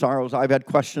tears and sorrows. I've had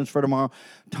questions for tomorrow.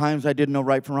 Times I didn't know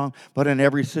right from wrong. But in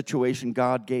every situation,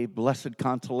 God gave blessed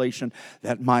consolation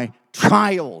that my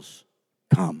trials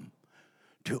come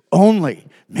to only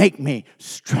make me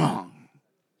strong.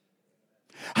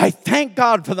 I thank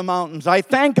God for the mountains. I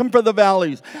thank Him for the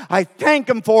valleys. I thank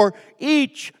Him for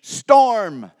each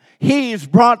storm He's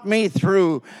brought me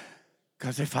through.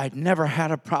 Because if I'd never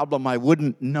had a problem, I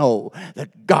wouldn't know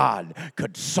that God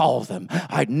could solve them.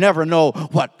 I'd never know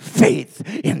what faith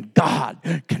in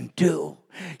God can do.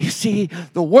 You see,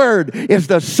 the Word is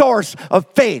the source of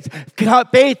faith.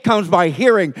 Faith comes by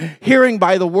hearing, hearing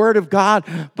by the Word of God,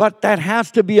 but that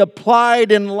has to be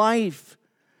applied in life.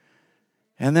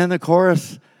 And then the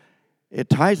chorus, it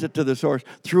ties it to the source.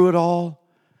 Through it all,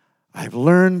 I've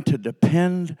learned to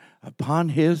depend upon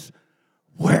His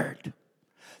Word.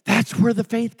 That's where the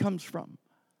faith comes from.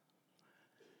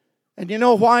 And you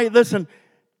know why? Listen,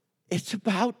 it's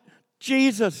about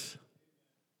Jesus.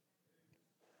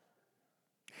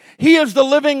 He is the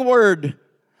living Word.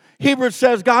 Hebrews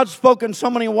says God spoke in so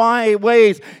many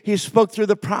ways. He spoke through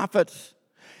the prophets.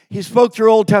 He spoke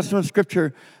through Old Testament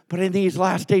Scripture. But in these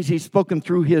last days, He's spoken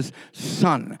through His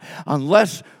Son.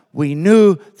 Unless we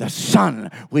knew the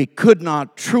Son, we could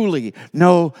not truly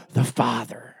know the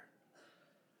Father.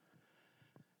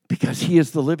 Because He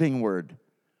is the living Word.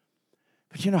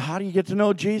 But you know, how do you get to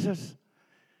know Jesus?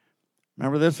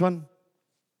 Remember this one?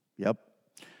 Yep.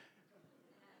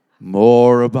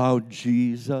 More about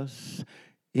Jesus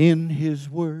in His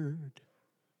Word.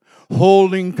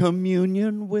 Holding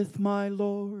communion with my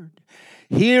Lord.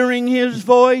 Hearing His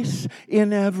voice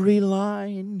in every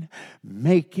line.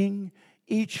 Making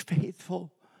each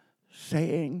faithful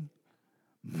saying,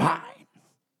 mine.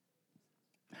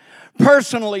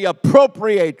 Personally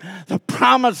appropriate the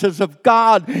promises of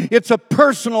God. It's a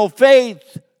personal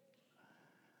faith.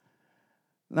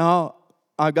 Now,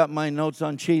 I've got my notes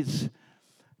on sheets,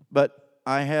 but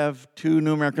I have 2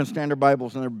 New American Standard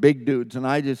Bibles, and they're big dudes, and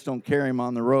I just don't carry them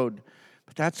on the road.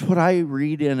 But that's what I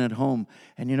read in at home.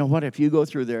 And you know what? If you go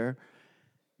through there,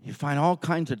 you find all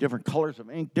kinds of different colors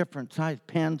of ink, different size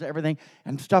pens, everything,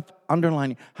 and stuff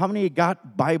underlining. How many of you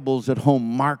got Bibles at home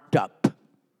marked up?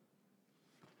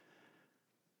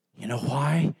 You know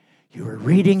why? You were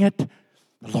reading it.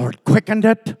 The Lord quickened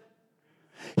it.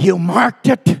 You marked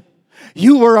it.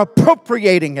 You were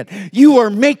appropriating it. You were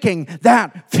making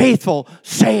that faithful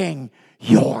saying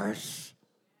yours.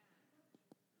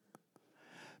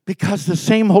 Because the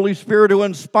same Holy Spirit who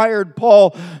inspired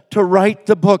Paul to write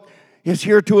the book is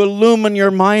here to illumine your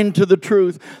mind to the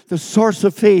truth. The source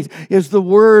of faith is the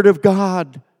Word of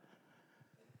God.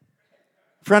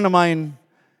 A friend of mine,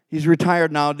 he's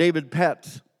retired now, David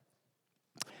Petts,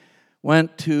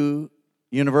 went to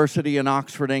university in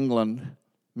Oxford, England,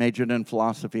 majored in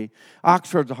philosophy.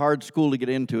 Oxford's a hard school to get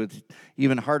into. It's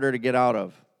even harder to get out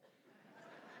of.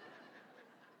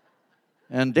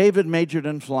 And David majored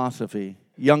in philosophy,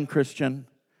 young Christian.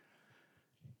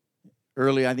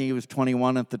 Early, I think he was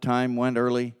 21 at the time, went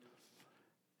early.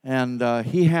 And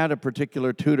he had a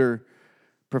particular tutor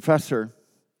professor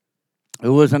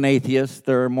who was an atheist.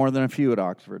 There are more than a few at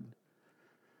Oxford.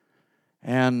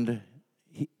 And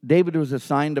David was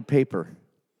assigned a paper.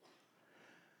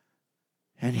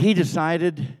 And he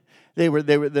decided,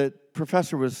 the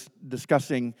professor was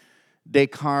discussing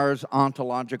Descartes'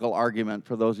 ontological argument,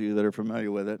 for those of you that are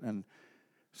familiar with it. And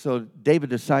so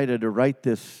David decided to write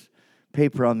this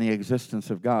paper on the existence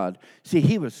of God. See,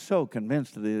 he was so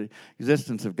convinced of the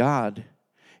existence of God.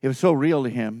 It was so real to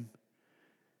him.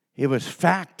 It was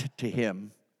fact to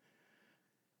him.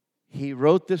 He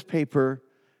wrote this paper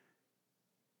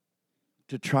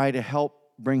to try to help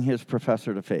bring his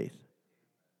professor to faith.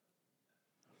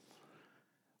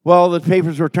 Well, the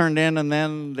papers were turned in, and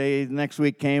then the next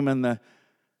week came, and the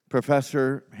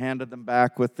professor handed them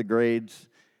back with the grades.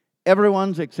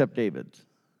 Everyone's except David's.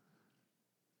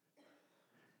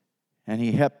 And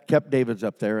he kept David's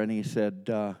up there, and he said,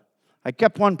 I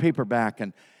kept one paper back,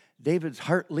 and David's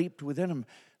heart leapt within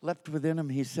him.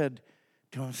 He said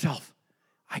to himself,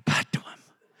 I got to him.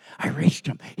 I reached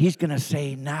him. He's going to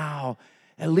say now,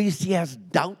 at least he has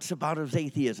doubts about his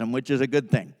atheism, which is a good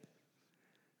thing.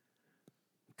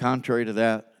 Contrary to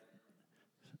that,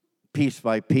 piece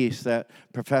by piece, that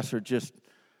professor just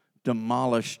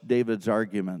demolished David's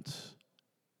arguments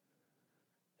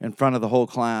in front of the whole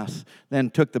class,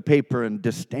 then took the paper and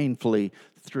disdainfully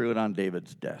threw it on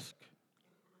David's desk.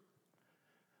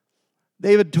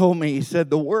 David told me, he said,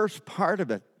 the worst part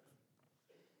of it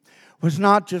was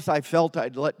not just I felt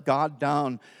I'd let God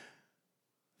down,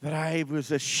 that I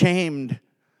was ashamed.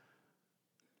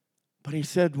 But he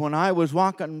said, when I was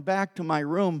walking back to my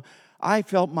room, I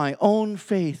felt my own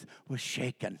faith was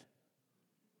shaken.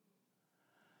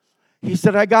 He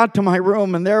said, I got to my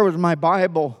room and there was my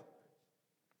Bible.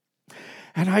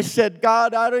 And I said,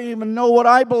 God, I don't even know what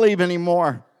I believe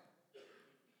anymore.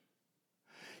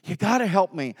 You got to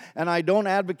help me. And I don't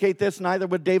advocate this, neither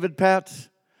would David Patz.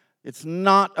 It's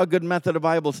not a good method of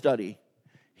Bible study.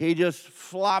 He just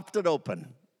flopped it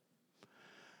open.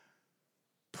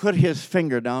 Put his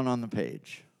finger down on the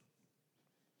page.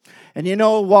 And you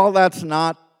know, while that's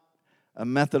not a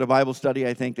method of Bible study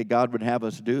I think that God would have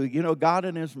us do, you know, God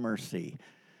in His mercy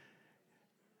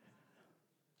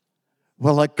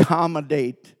will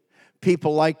accommodate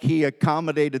people like He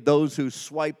accommodated those who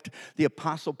swiped the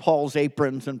Apostle Paul's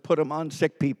aprons and put them on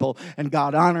sick people, and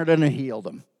God honored and healed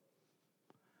them.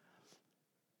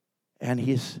 And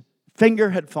his finger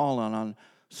had fallen on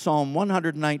Psalm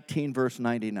 119, verse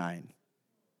 99.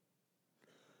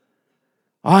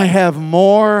 I have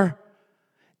more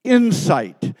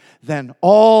insight than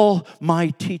all my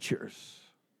teachers,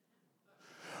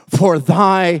 for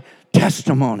thy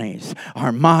testimonies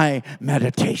are my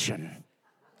meditation.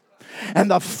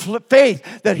 And the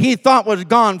faith that he thought was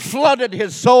gone flooded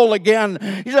his soul again.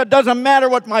 He said, it doesn't matter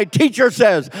what my teacher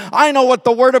says. I know what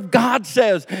the Word of God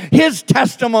says. His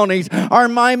testimonies are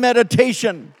my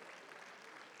meditation.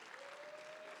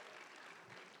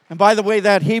 And by the way,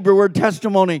 that Hebrew word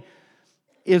testimony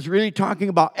is really talking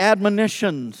about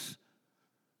admonitions.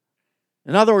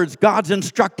 In other words, God's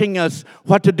instructing us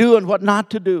what to do and what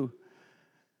not to do.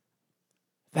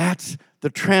 That's the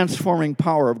transforming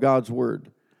power of God's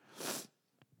Word.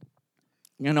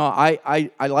 You know, I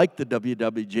like the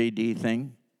WWJD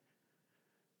thing.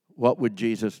 What would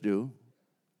Jesus do?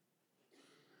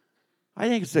 I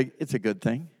think it's a good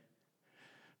thing.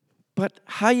 But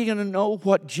how are you going to know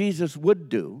what Jesus would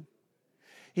do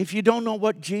if you don't know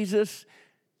what Jesus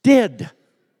did?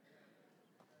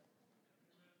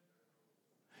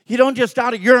 You don't just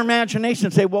out of your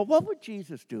imagination say, well, what would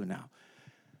Jesus do now?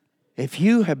 If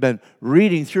you have been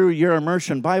reading through your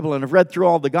immersion Bible and have read through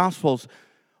all the Gospels,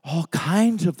 all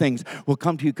kinds of things will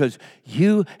come to you because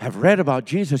you have read about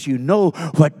Jesus. You know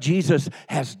what Jesus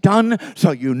has done,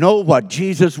 so you know what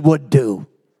Jesus would do.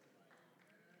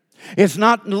 It's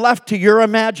not left to your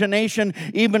imagination,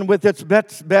 even with its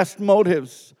best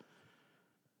motives.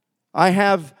 I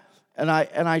have, and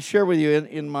I share with you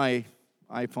in my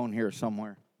iPhone here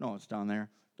somewhere. No, it's down there.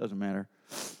 Doesn't matter.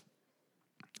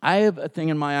 I have a thing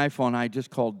in my iPhone I just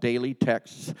call daily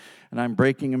texts, and I'm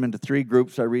breaking them into 3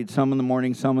 groups. I read some in the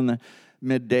morning, some in the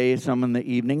midday, some in the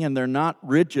evening, and they're not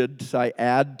rigid, so I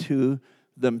add to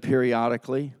them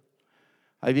periodically.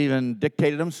 I've even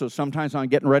dictated them, so sometimes when I'm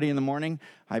getting ready in the morning,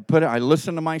 I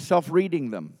listen to myself reading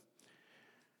them.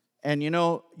 And you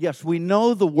know, yes, we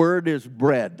know the Word is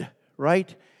bread,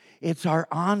 right? It's our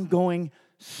ongoing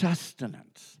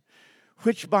sustenance.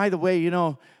 Which, by the way, you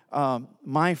know,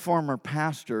 my former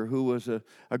pastor, who was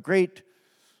a great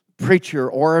preacher,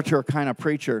 orator kind of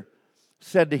preacher,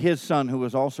 said to his son, who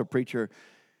was also a preacher,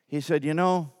 he said, you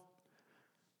know,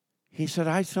 he said,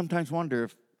 I sometimes wonder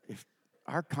if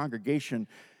our congregation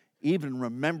even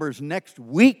remembers next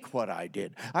week what I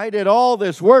did. I did all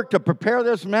this work to prepare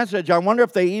this message. I wonder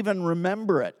if they even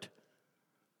remember it.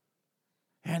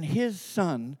 And his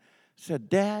son said,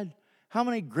 Dad, how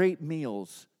many great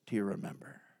meals do you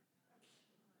remember?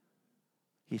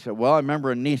 He said, well, I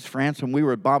remember in Nice, France, when we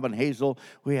were at Bob and Hazel,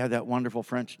 we had that wonderful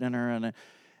French dinner.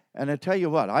 And I tell you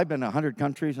what, I've been to 100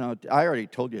 countries, and I already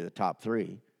told you the top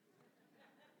 3.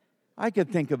 I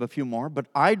could think of a few more, but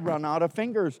I'd run out of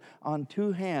fingers on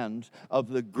 2 hands of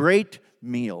the great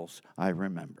meals I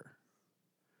remember.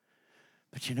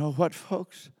 But you know what,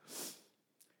 folks?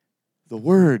 The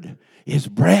Word is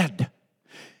bread.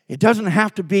 It doesn't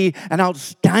have to be an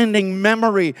outstanding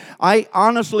memory. I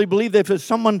honestly believe that if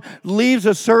someone leaves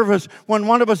a service when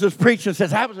one of us is preaching and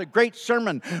says, that was a great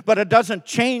sermon, but it doesn't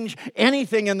change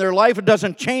anything in their life, it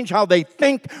doesn't change how they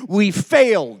think, we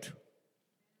failed.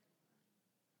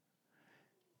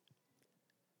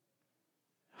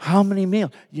 How many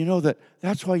meals? You know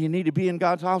that's why you need to be in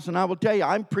God's house. And I will tell you,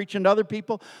 I'm preaching to other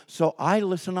people, so I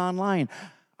listen online.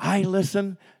 I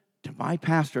listen to my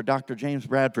pastor, Dr. James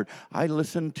Bradford. I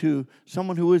listened to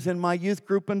someone who was in my youth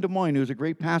group in Des Moines, who's a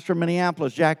great pastor in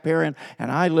Minneapolis, Jack Perrin,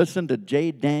 and I listened to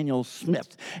J. Daniel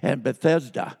Smith at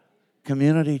Bethesda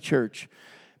Community Church.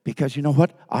 Because you know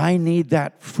what? I need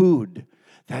that food,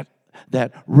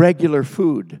 that regular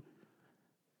food.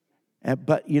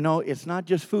 But you know, it's not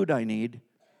just food I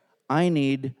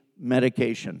need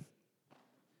medication.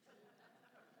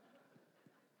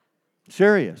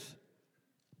 Serious.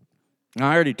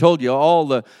 I already told you all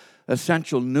the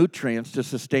essential nutrients to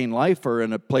sustain life are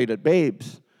in a plate of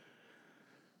babes.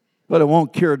 But it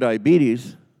won't cure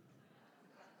diabetes.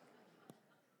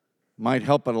 Might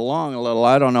help it along a little,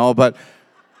 I don't know. But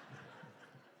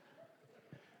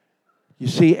you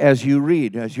see, as you're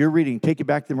reading, take it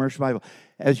back to the Immersion Bible.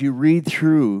 As you read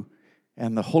through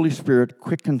and the Holy Spirit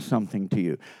quickens something to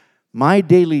you. My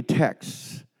daily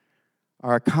texts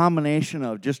are a combination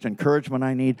of just encouragement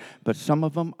I need, but some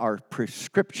of them are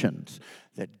prescriptions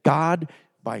that God,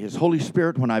 by His Holy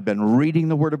Spirit, when I've been reading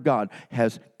the Word of God,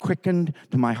 has quickened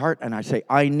to my heart, and I say,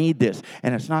 I need this.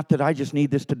 And it's not that I just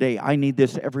need this today. I need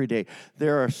this every day.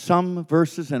 There are some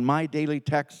verses in my daily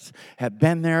texts have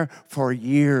been there for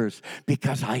years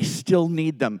because I still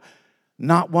need them.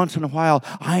 Not once in a while.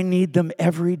 I need them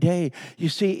every day. You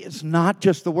see, it's not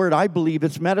just the Word. I believe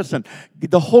it's medicine.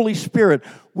 The Holy Spirit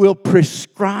will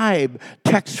prescribe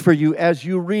texts for you as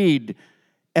you read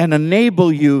and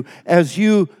enable you as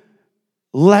you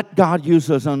let God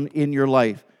use us in your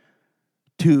life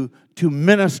to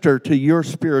minister to your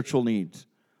spiritual needs.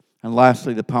 And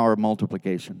lastly, the power of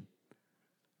multiplication.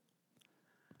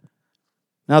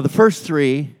 Now, the first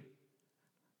 3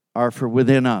 are for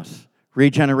within us.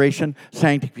 Regeneration,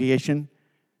 sanctification,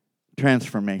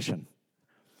 transformation.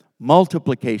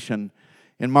 Multiplication.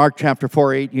 In Mark chapter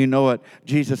 4:8, you know it.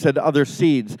 Jesus said, other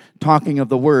seeds, talking of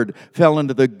the word, fell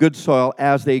into the good soil.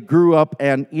 As they grew up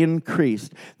and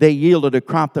increased, they yielded a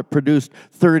crop that produced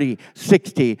 30,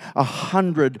 60,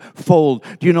 100-fold.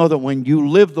 Do you know that when you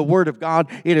live the word of God,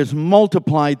 it is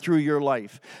multiplied through your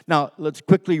life? Now, let's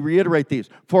quickly reiterate these.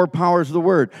 4 powers of the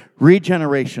word: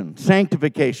 regeneration,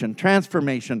 sanctification,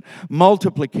 transformation,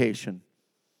 multiplication.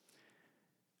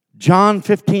 John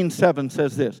 15:7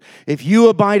 says this: if you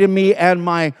abide in me and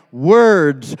my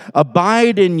words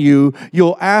abide in you,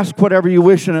 you'll ask whatever you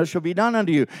wish and it shall be done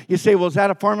unto you. You say, well, is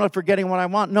that a formula for getting what I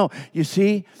want? No. You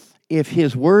see, if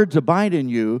His words abide in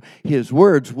you, His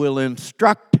words will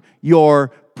instruct your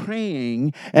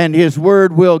praying, and His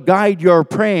word will guide your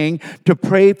praying to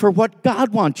pray for what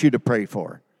God wants you to pray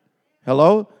for.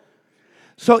 Hello?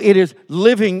 So it is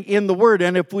living in the word,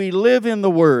 and if we live in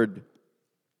the word,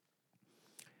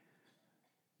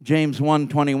 James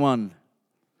 1:21.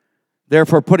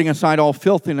 Therefore, putting aside all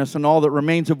filthiness and all that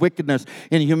remains of wickedness,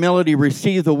 in humility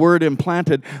receive the word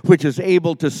implanted, which is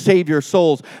able to save your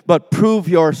souls. But prove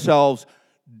yourselves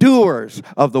doers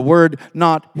of the word,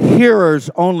 not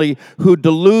hearers only, who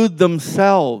delude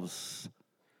themselves.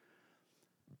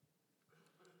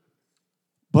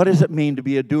 What does it mean to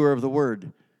be a doer of the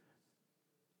word?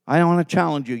 I want to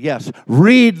challenge you. Yes,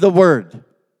 read the word,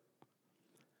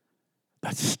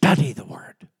 but study the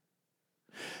word.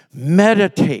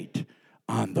 Meditate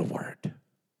on the word.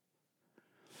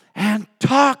 And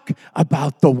talk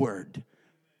about the word.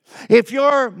 If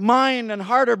your mind and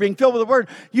heart are being filled with the word,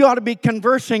 you ought to be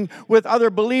conversing with other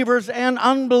believers and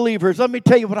unbelievers. Let me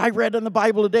tell you what I read in the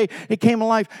Bible today. It came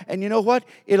alive. And you know what?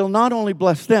 It'll not only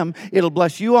bless them, it'll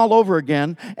bless you all over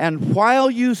again. And while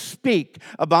you speak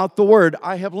about the word,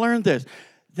 I have learned this.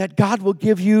 that God will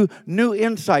give you new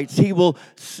insights. He will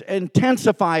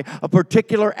intensify a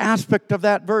particular aspect of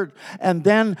that verse. And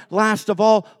then, last of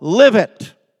all, live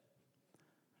it.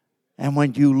 And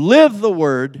when you live the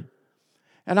Word,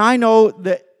 and I know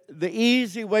that the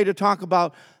easy way to talk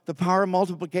about the power of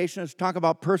multiplication is to talk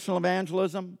about personal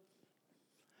evangelism.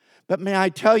 But may I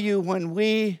tell you, when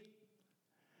we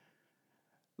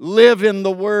live in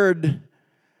the Word,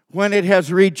 when it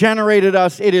has regenerated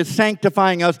us, it is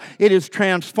sanctifying us, it is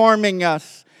transforming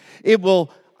us, it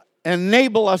will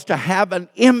enable us to have an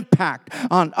impact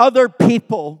on other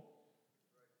people.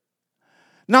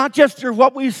 Not just through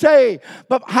what we say,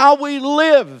 but how we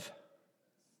live.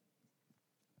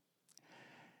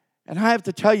 And I have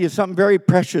to tell you, something very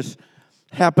precious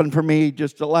happened for me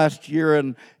just the last year,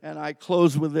 and I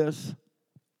close with this.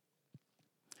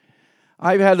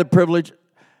 I've had the privilege,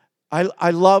 I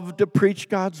love to preach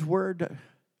God's Word.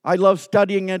 I love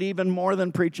studying it even more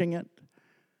than preaching it.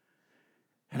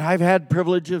 And I've had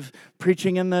privilege of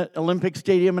preaching in the Olympic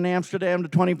Stadium in Amsterdam to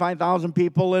 25,000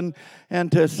 people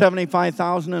and to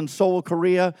 75,000 in Seoul,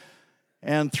 Korea,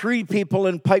 and 3 people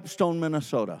in Pipestone,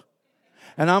 Minnesota.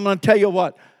 And I'm going to tell you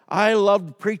what, I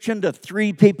loved preaching to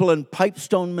 3 people in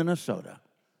Pipestone, Minnesota.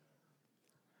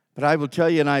 But I will tell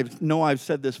you, and I know I've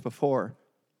said this before,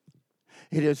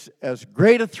 it is as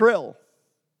great a thrill.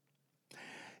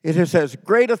 It is as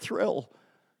great a thrill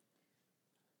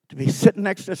to be sitting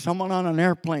next to someone on an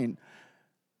airplane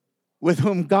with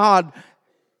whom God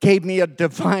gave me a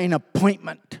divine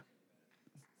appointment.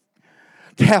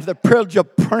 To have the privilege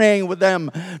of praying with them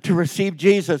to receive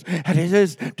Jesus. And it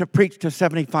is to preach to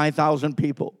 75,000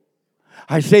 people.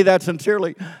 I say that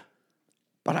sincerely.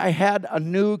 But I had a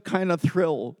new kind of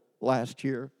thrill last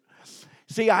year.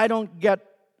 See, I don't get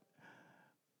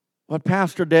what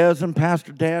Pastor Des and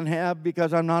Pastor Dan have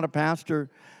because I'm not a pastor.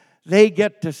 They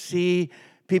get to see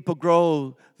people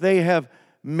grow. They have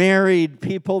married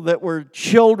people that were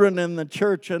children in the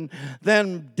church and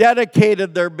then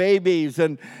dedicated their babies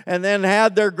and then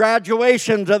had their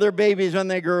graduations of their babies when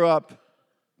they grew up.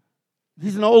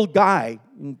 He's an old guy.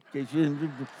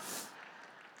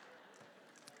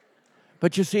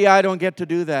 But you see, I don't get to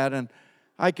do that. And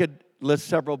I could list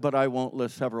several, but I won't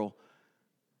list several.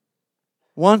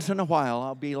 Once in a while,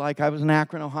 I'll be like, I was in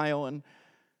Akron, Ohio, and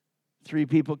 3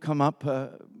 people come up,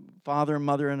 father,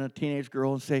 mother, and a teenage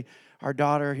girl, and say, our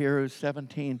daughter here who's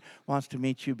 17 wants to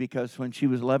meet you because when she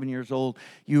was 11 years old,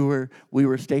 we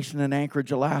were stationed in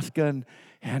Anchorage, Alaska,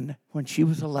 and when she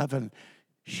was 11,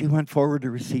 she went forward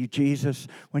to receive Jesus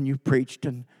when you preached,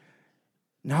 and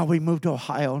now we moved to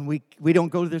Ohio, and we don't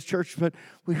go to this church, but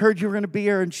we heard you were going to be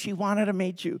here, and she wanted to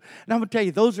meet you. And I'm going to tell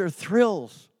you, those are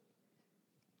thrills.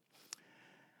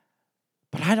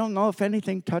 But I don't know if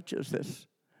anything touches this.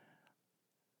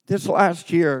 This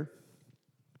last year,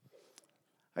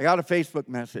 I got a Facebook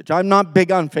message. I'm not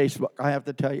big on Facebook, I have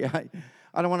to tell you.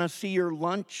 I don't want to see your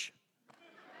lunch.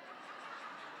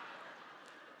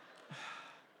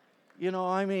 You know,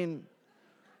 I mean,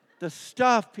 the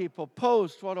stuff people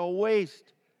post, what a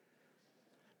waste.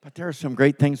 But there are some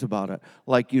great things about it,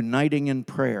 like uniting in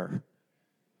prayer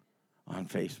on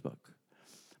Facebook.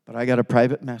 But I got a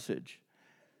private message.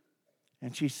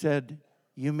 And she said,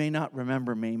 you may not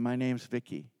remember me. My name's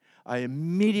Vicki. I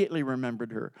immediately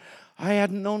remembered her. I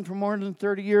hadn't known for more than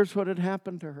 30 years what had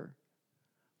happened to her.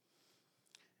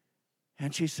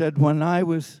 And she said, when I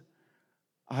was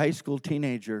a high school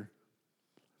teenager,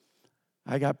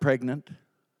 I got pregnant.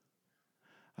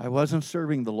 I wasn't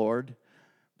serving the Lord,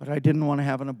 but I didn't want to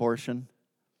have an abortion.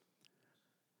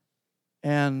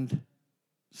 And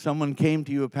someone came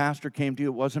to you, a pastor came to you.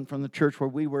 It wasn't from the church where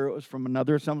we were. It was from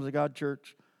another Assemblies of God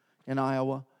church in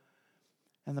Iowa.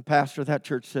 And the pastor of that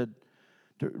church said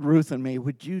to Ruth and me,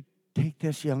 would you take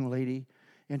this young lady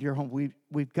into your home?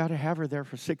 We've got to have her there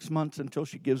for 6 months until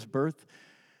she gives birth.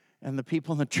 And the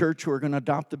people in the church who are going to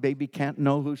adopt the baby can't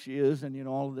know who she is and,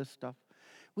 all of this stuff.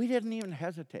 We didn't even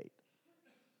hesitate.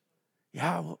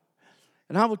 Yeah,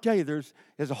 and I will tell you, there's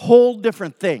a whole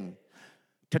different thing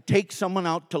to take someone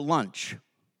out to lunch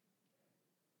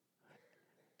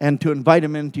and to invite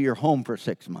them into your home for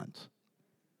 6 months.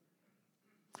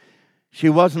 She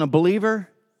wasn't a believer.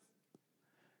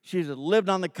 She lived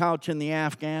on the couch in the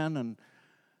Afghan and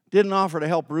didn't offer to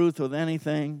help Ruth with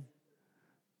anything.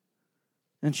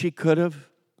 And she could have.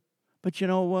 But you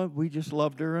know what? We just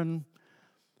loved her. And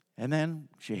then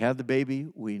she had the baby.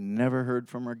 We never heard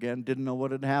from her again. Didn't know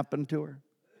what had happened to her.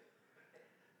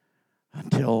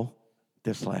 Until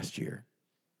this last year.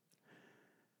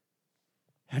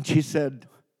 And she said,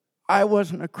 I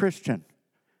wasn't a Christian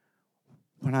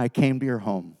when I came to your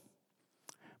home,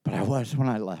 but I was when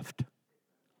I left.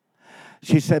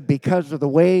 She said, because of the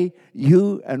way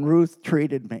you and Ruth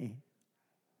treated me,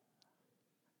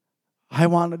 I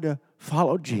wanted to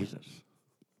follow Jesus.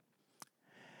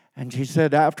 And she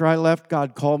said, after I left,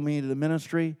 God called me to the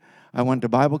ministry. I went to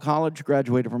Bible college,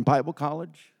 graduated from Bible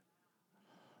college,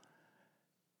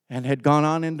 and had gone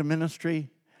on into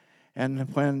ministry.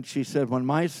 And when she said, when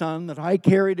my son that I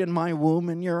carried in my womb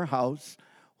in your house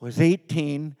was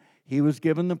 18, he was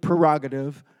given the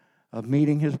prerogative of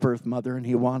meeting his birth mother, and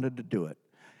he wanted to do it.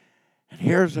 And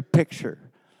here's a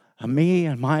picture of me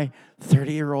and my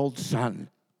 30-year-old son.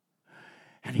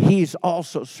 And he's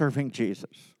also serving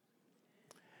Jesus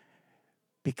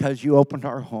because you opened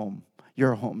our home,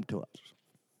 your home to us.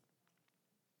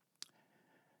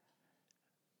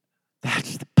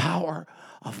 That's the power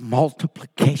of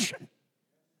multiplication,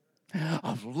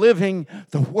 of living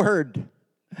the Word.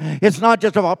 It's not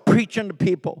just about preaching to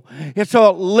people. It's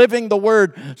about living the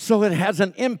Word so it has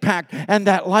an impact and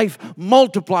that life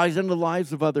multiplies into the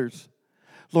lives of others.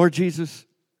 Lord Jesus,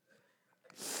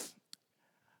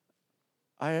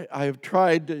 I have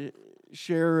tried to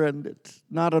share, and it's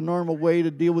not a normal way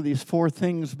to deal with these four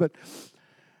things, but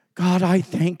God, I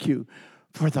thank you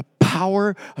for the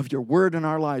power of your Word in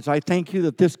our lives. I thank you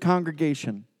that this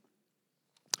congregation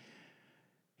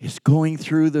is going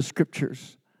through the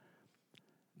Scriptures,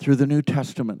 through the New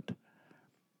Testament,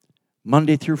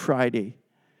 Monday through Friday.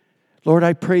 Lord,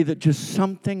 I pray that just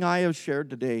something I have shared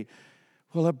today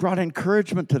will have brought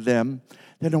encouragement to them,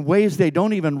 that in ways they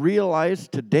don't even realize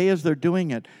today as they're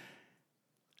doing it,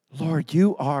 Lord,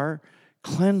 you are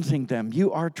cleansing them.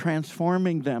 You are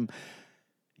transforming them.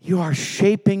 You are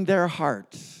shaping their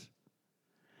hearts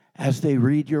as they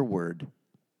read your word.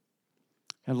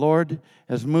 And Lord,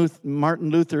 as Martin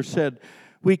Luther said,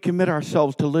 we commit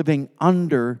ourselves to living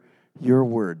under your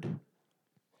word.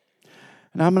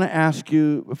 And I'm going to ask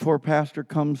you, before Pastor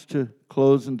comes to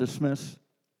close and dismiss,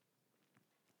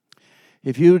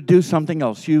 if you do something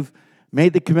else, you've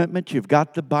made the commitment, you've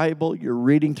got the Bible, you're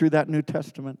reading through that New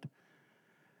Testament,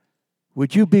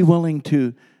 would you be willing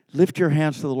to lift your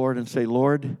hands to the Lord and say,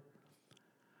 Lord,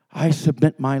 I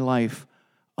submit my life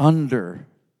under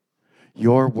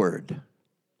your word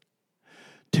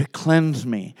to cleanse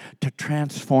me, to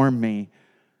transform me,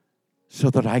 so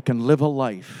that I can live a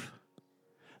life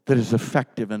that is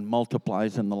effective and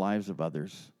multiplies in the lives of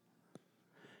others.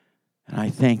 And I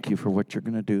thank you for what you're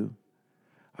going to do.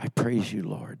 I praise you,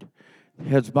 Lord.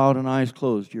 Heads bowed and eyes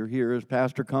closed. You're here as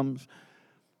Pastor comes.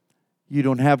 You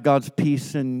don't have God's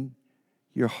peace in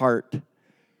your heart,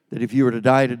 that if you were to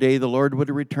die today, the Lord would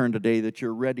return today, that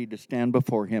you're ready to stand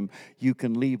before Him. You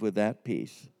can leave with that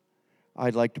peace.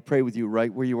 I'd like to pray with you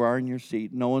right where you are in your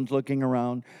seat. No one's looking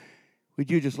around. Would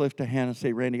you just lift a hand and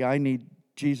say, Randy, I need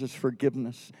Jesus'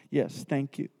 forgiveness. Yes,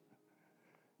 thank you.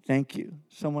 Thank you.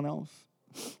 Someone else?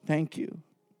 Thank you.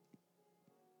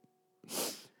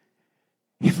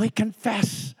 If we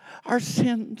confess our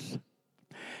sins,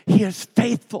 He is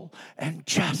faithful and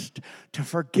just to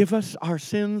forgive us our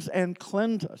sins and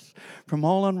cleanse us from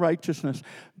all unrighteousness.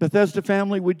 Bethesda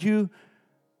family, would you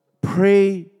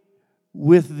pray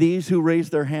with these who raise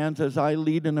their hands as I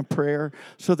lead in a prayer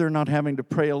so they're not having to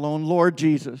pray alone? Lord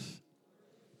Jesus,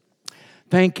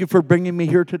 thank you for bringing me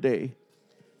here today.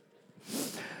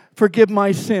 Forgive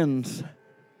my sins.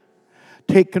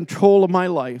 Take control of my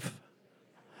life.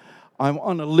 I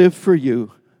want to live for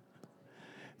you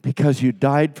because you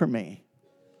died for me.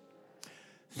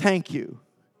 Thank you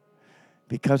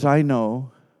because I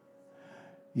know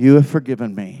you have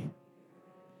forgiven me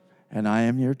and I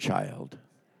am your child.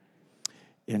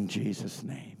 In Jesus'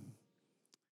 name.